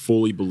 I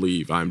fully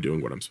believe I'm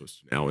doing what I'm supposed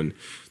to now. And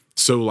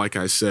so, like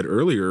I said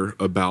earlier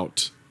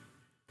about,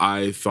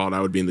 I thought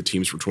I would be in the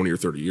teams for 20 or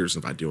 30 years,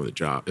 and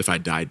if I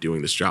died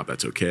doing this job,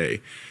 that's okay.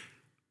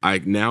 I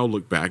now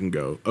look back and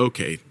go,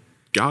 okay,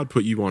 God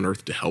put you on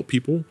earth to help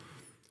people.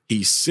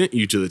 He sent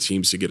you to the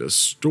teams to get a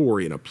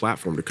story and a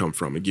platform to come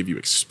from and give you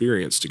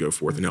experience to go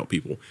forth and help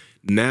people.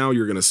 Now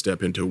you're going to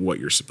step into what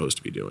you're supposed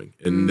to be doing.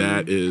 And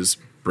that is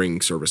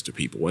bringing service to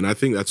people. And I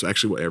think that's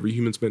actually what every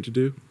human's meant to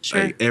do.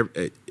 Sure.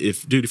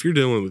 If you're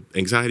dealing with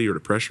anxiety or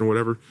depression or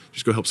whatever,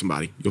 just go help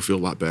somebody. You'll feel a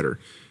lot better.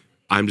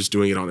 I'm just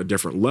doing it on a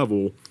different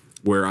level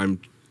where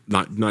I'm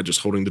not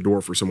just holding the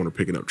door for someone or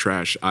picking up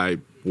trash.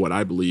 What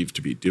I believe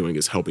to be doing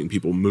is helping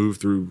people move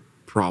through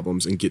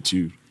problems and get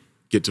to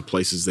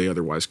places they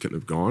otherwise couldn't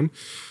have gone.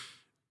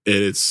 And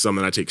it's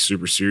something I take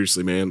super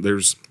seriously, man.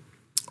 There's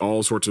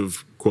all sorts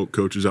of quote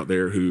coaches out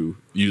there who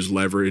use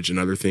leverage and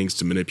other things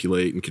to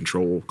manipulate and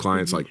control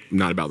clients. Like,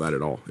 not about that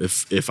at all.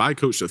 If I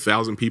coached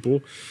 1,000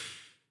 people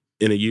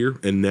in a year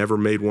and never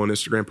made one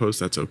Instagram post,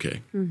 that's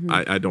okay.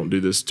 I don't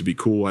do this to be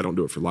cool. I don't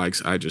do it for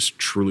likes. I just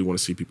truly want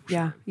to see people.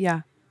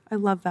 Yeah. I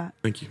love that.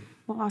 Thank you.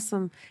 Well,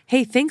 awesome.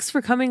 Hey, thanks for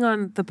coming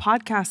on the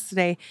podcast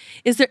today.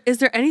 Is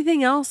there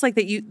anything else like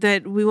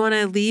that we want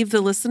to leave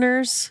the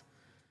listeners?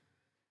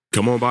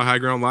 Come on by High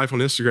Ground Life on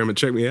Instagram and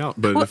check me out.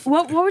 But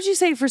what would you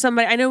say for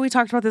somebody? I know we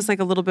talked about this like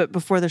a little bit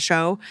before the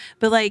show,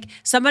 but like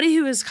somebody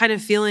who is kind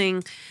of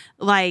feeling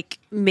like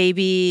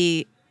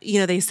maybe,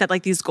 they set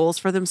like these goals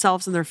for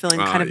themselves and they're feeling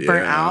kind of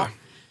burnt out.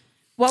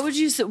 What would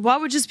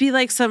just be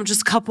like some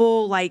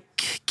couple like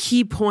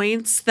key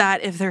points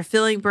that if they're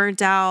feeling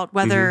burnt out,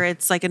 whether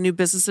it's like a new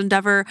business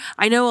endeavor?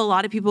 I know a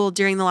lot of people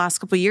during the last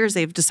couple of years,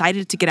 they've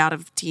decided to get out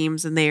of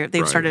teams and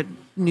they've started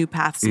new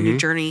paths, a new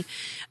journey.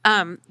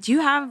 Do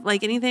you have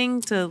like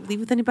anything to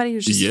leave with anybody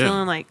who's just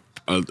feeling like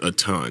a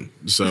ton?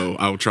 So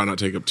I will try not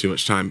to take up too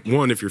much time.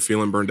 One, if you're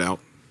feeling burned out,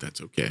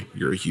 that's okay.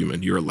 You're a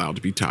human. You're allowed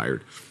to be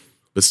tired.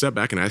 But step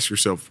back and ask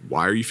yourself,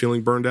 why are you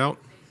feeling burned out?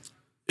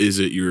 Is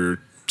it your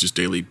just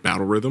daily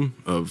battle rhythm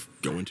of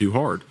going too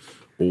hard?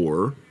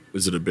 Or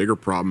is it a bigger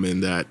problem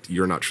in that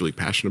you're not truly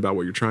passionate about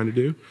what you're trying to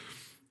do?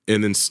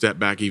 And then step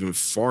back even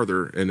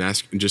farther and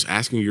just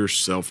asking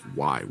yourself,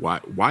 why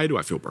do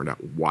I feel burned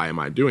out? Why am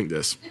I doing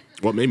this?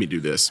 What made me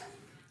do this?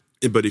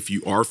 But if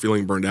you are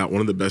feeling burned out,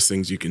 one of the best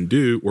things you can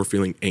do, or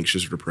feeling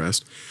anxious or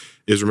depressed,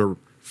 is remember,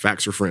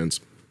 facts are friends.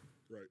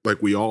 Right.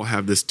 Like, we all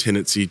have this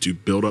tendency to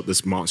build up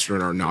this monster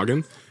in our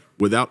noggin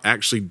without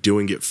actually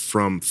doing it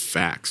from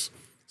facts.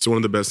 So one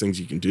of the best things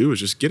you can do is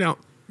just get out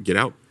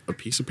a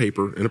piece of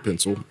paper and a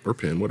pencil or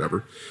pen,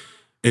 whatever,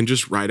 and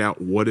just write out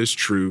what is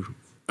true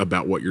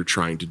about what you're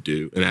trying to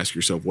do and ask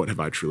yourself, what have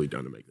I truly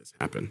done to make this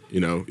happen?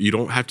 You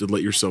don't have to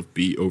let yourself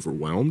be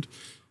overwhelmed.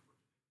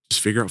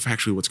 Just figure out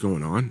factually what's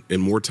going on. And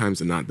more times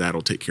than not,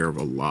 that'll take care of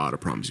a lot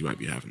of problems you might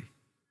be having.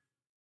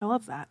 I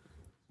love that.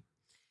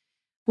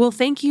 Well,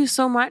 thank you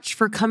so much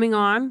for coming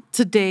on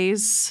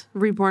today's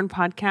Reborn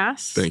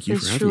podcast. Thank you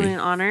for having me. It's truly an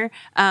honor.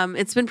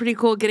 It's been pretty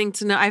cool getting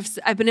to know.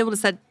 I've been able to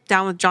sit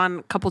down with John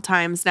a couple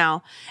times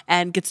now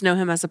and get to know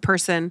him as a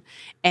person.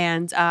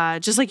 And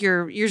just like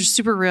you're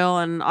super real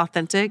and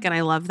authentic, and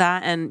I love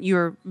that. And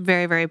you're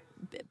very, very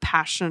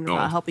passionate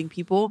about helping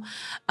people.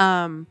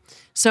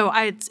 So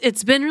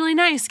it's been really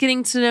nice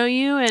getting to know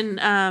you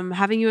and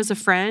having you as a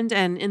friend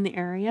and in the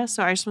area.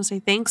 So I just want to say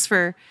thanks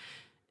for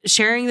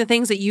sharing the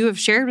things that you have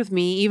shared with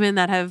me, even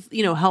that have,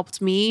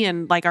 helped me,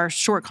 and like our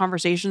short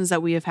conversations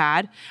that we have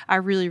had. I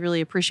really,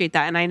 really appreciate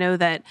that. And I know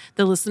that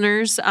the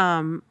listeners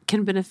can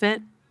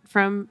benefit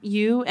from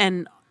you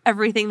and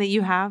everything that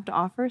you have to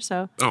offer.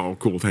 So, oh,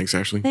 cool. Thanks,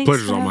 Ashley. Thanks.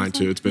 Pleasure's all mine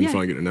too. It's been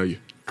fun getting to know you.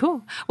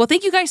 Cool. Well,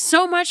 thank you guys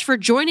so much for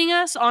joining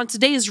us on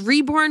today's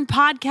Reborn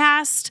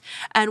podcast,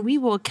 and we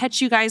will catch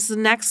you guys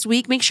next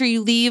week. Make sure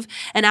you leave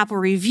an Apple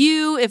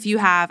review. If you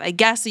have a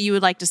guest that you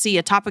would like to see,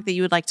 a topic that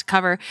you would like to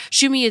cover,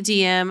 shoot me a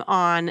DM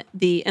on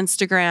the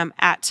Instagram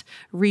at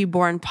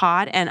Reborn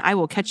Pod, and I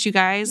will catch you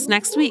guys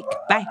next week.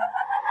 Bye.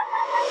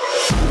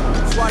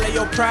 Swallow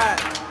your pride.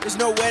 There's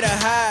nowhere to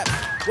hide.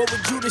 What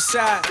would you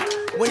decide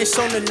when it's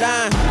on the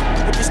line?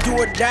 If it's do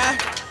or die,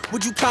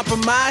 would you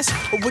compromise,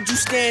 or would you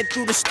stand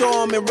through the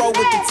storm and roll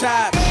with the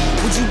tide?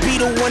 Would you be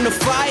the one to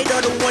fight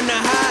or the one to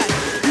hide?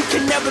 You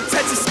can never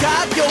touch the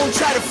sky if you don't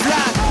try to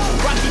fly.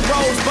 Rocky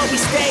roads, but we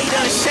stayed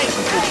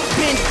unshakable.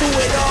 Been through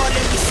it all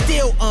and we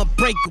still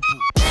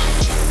unbreakable.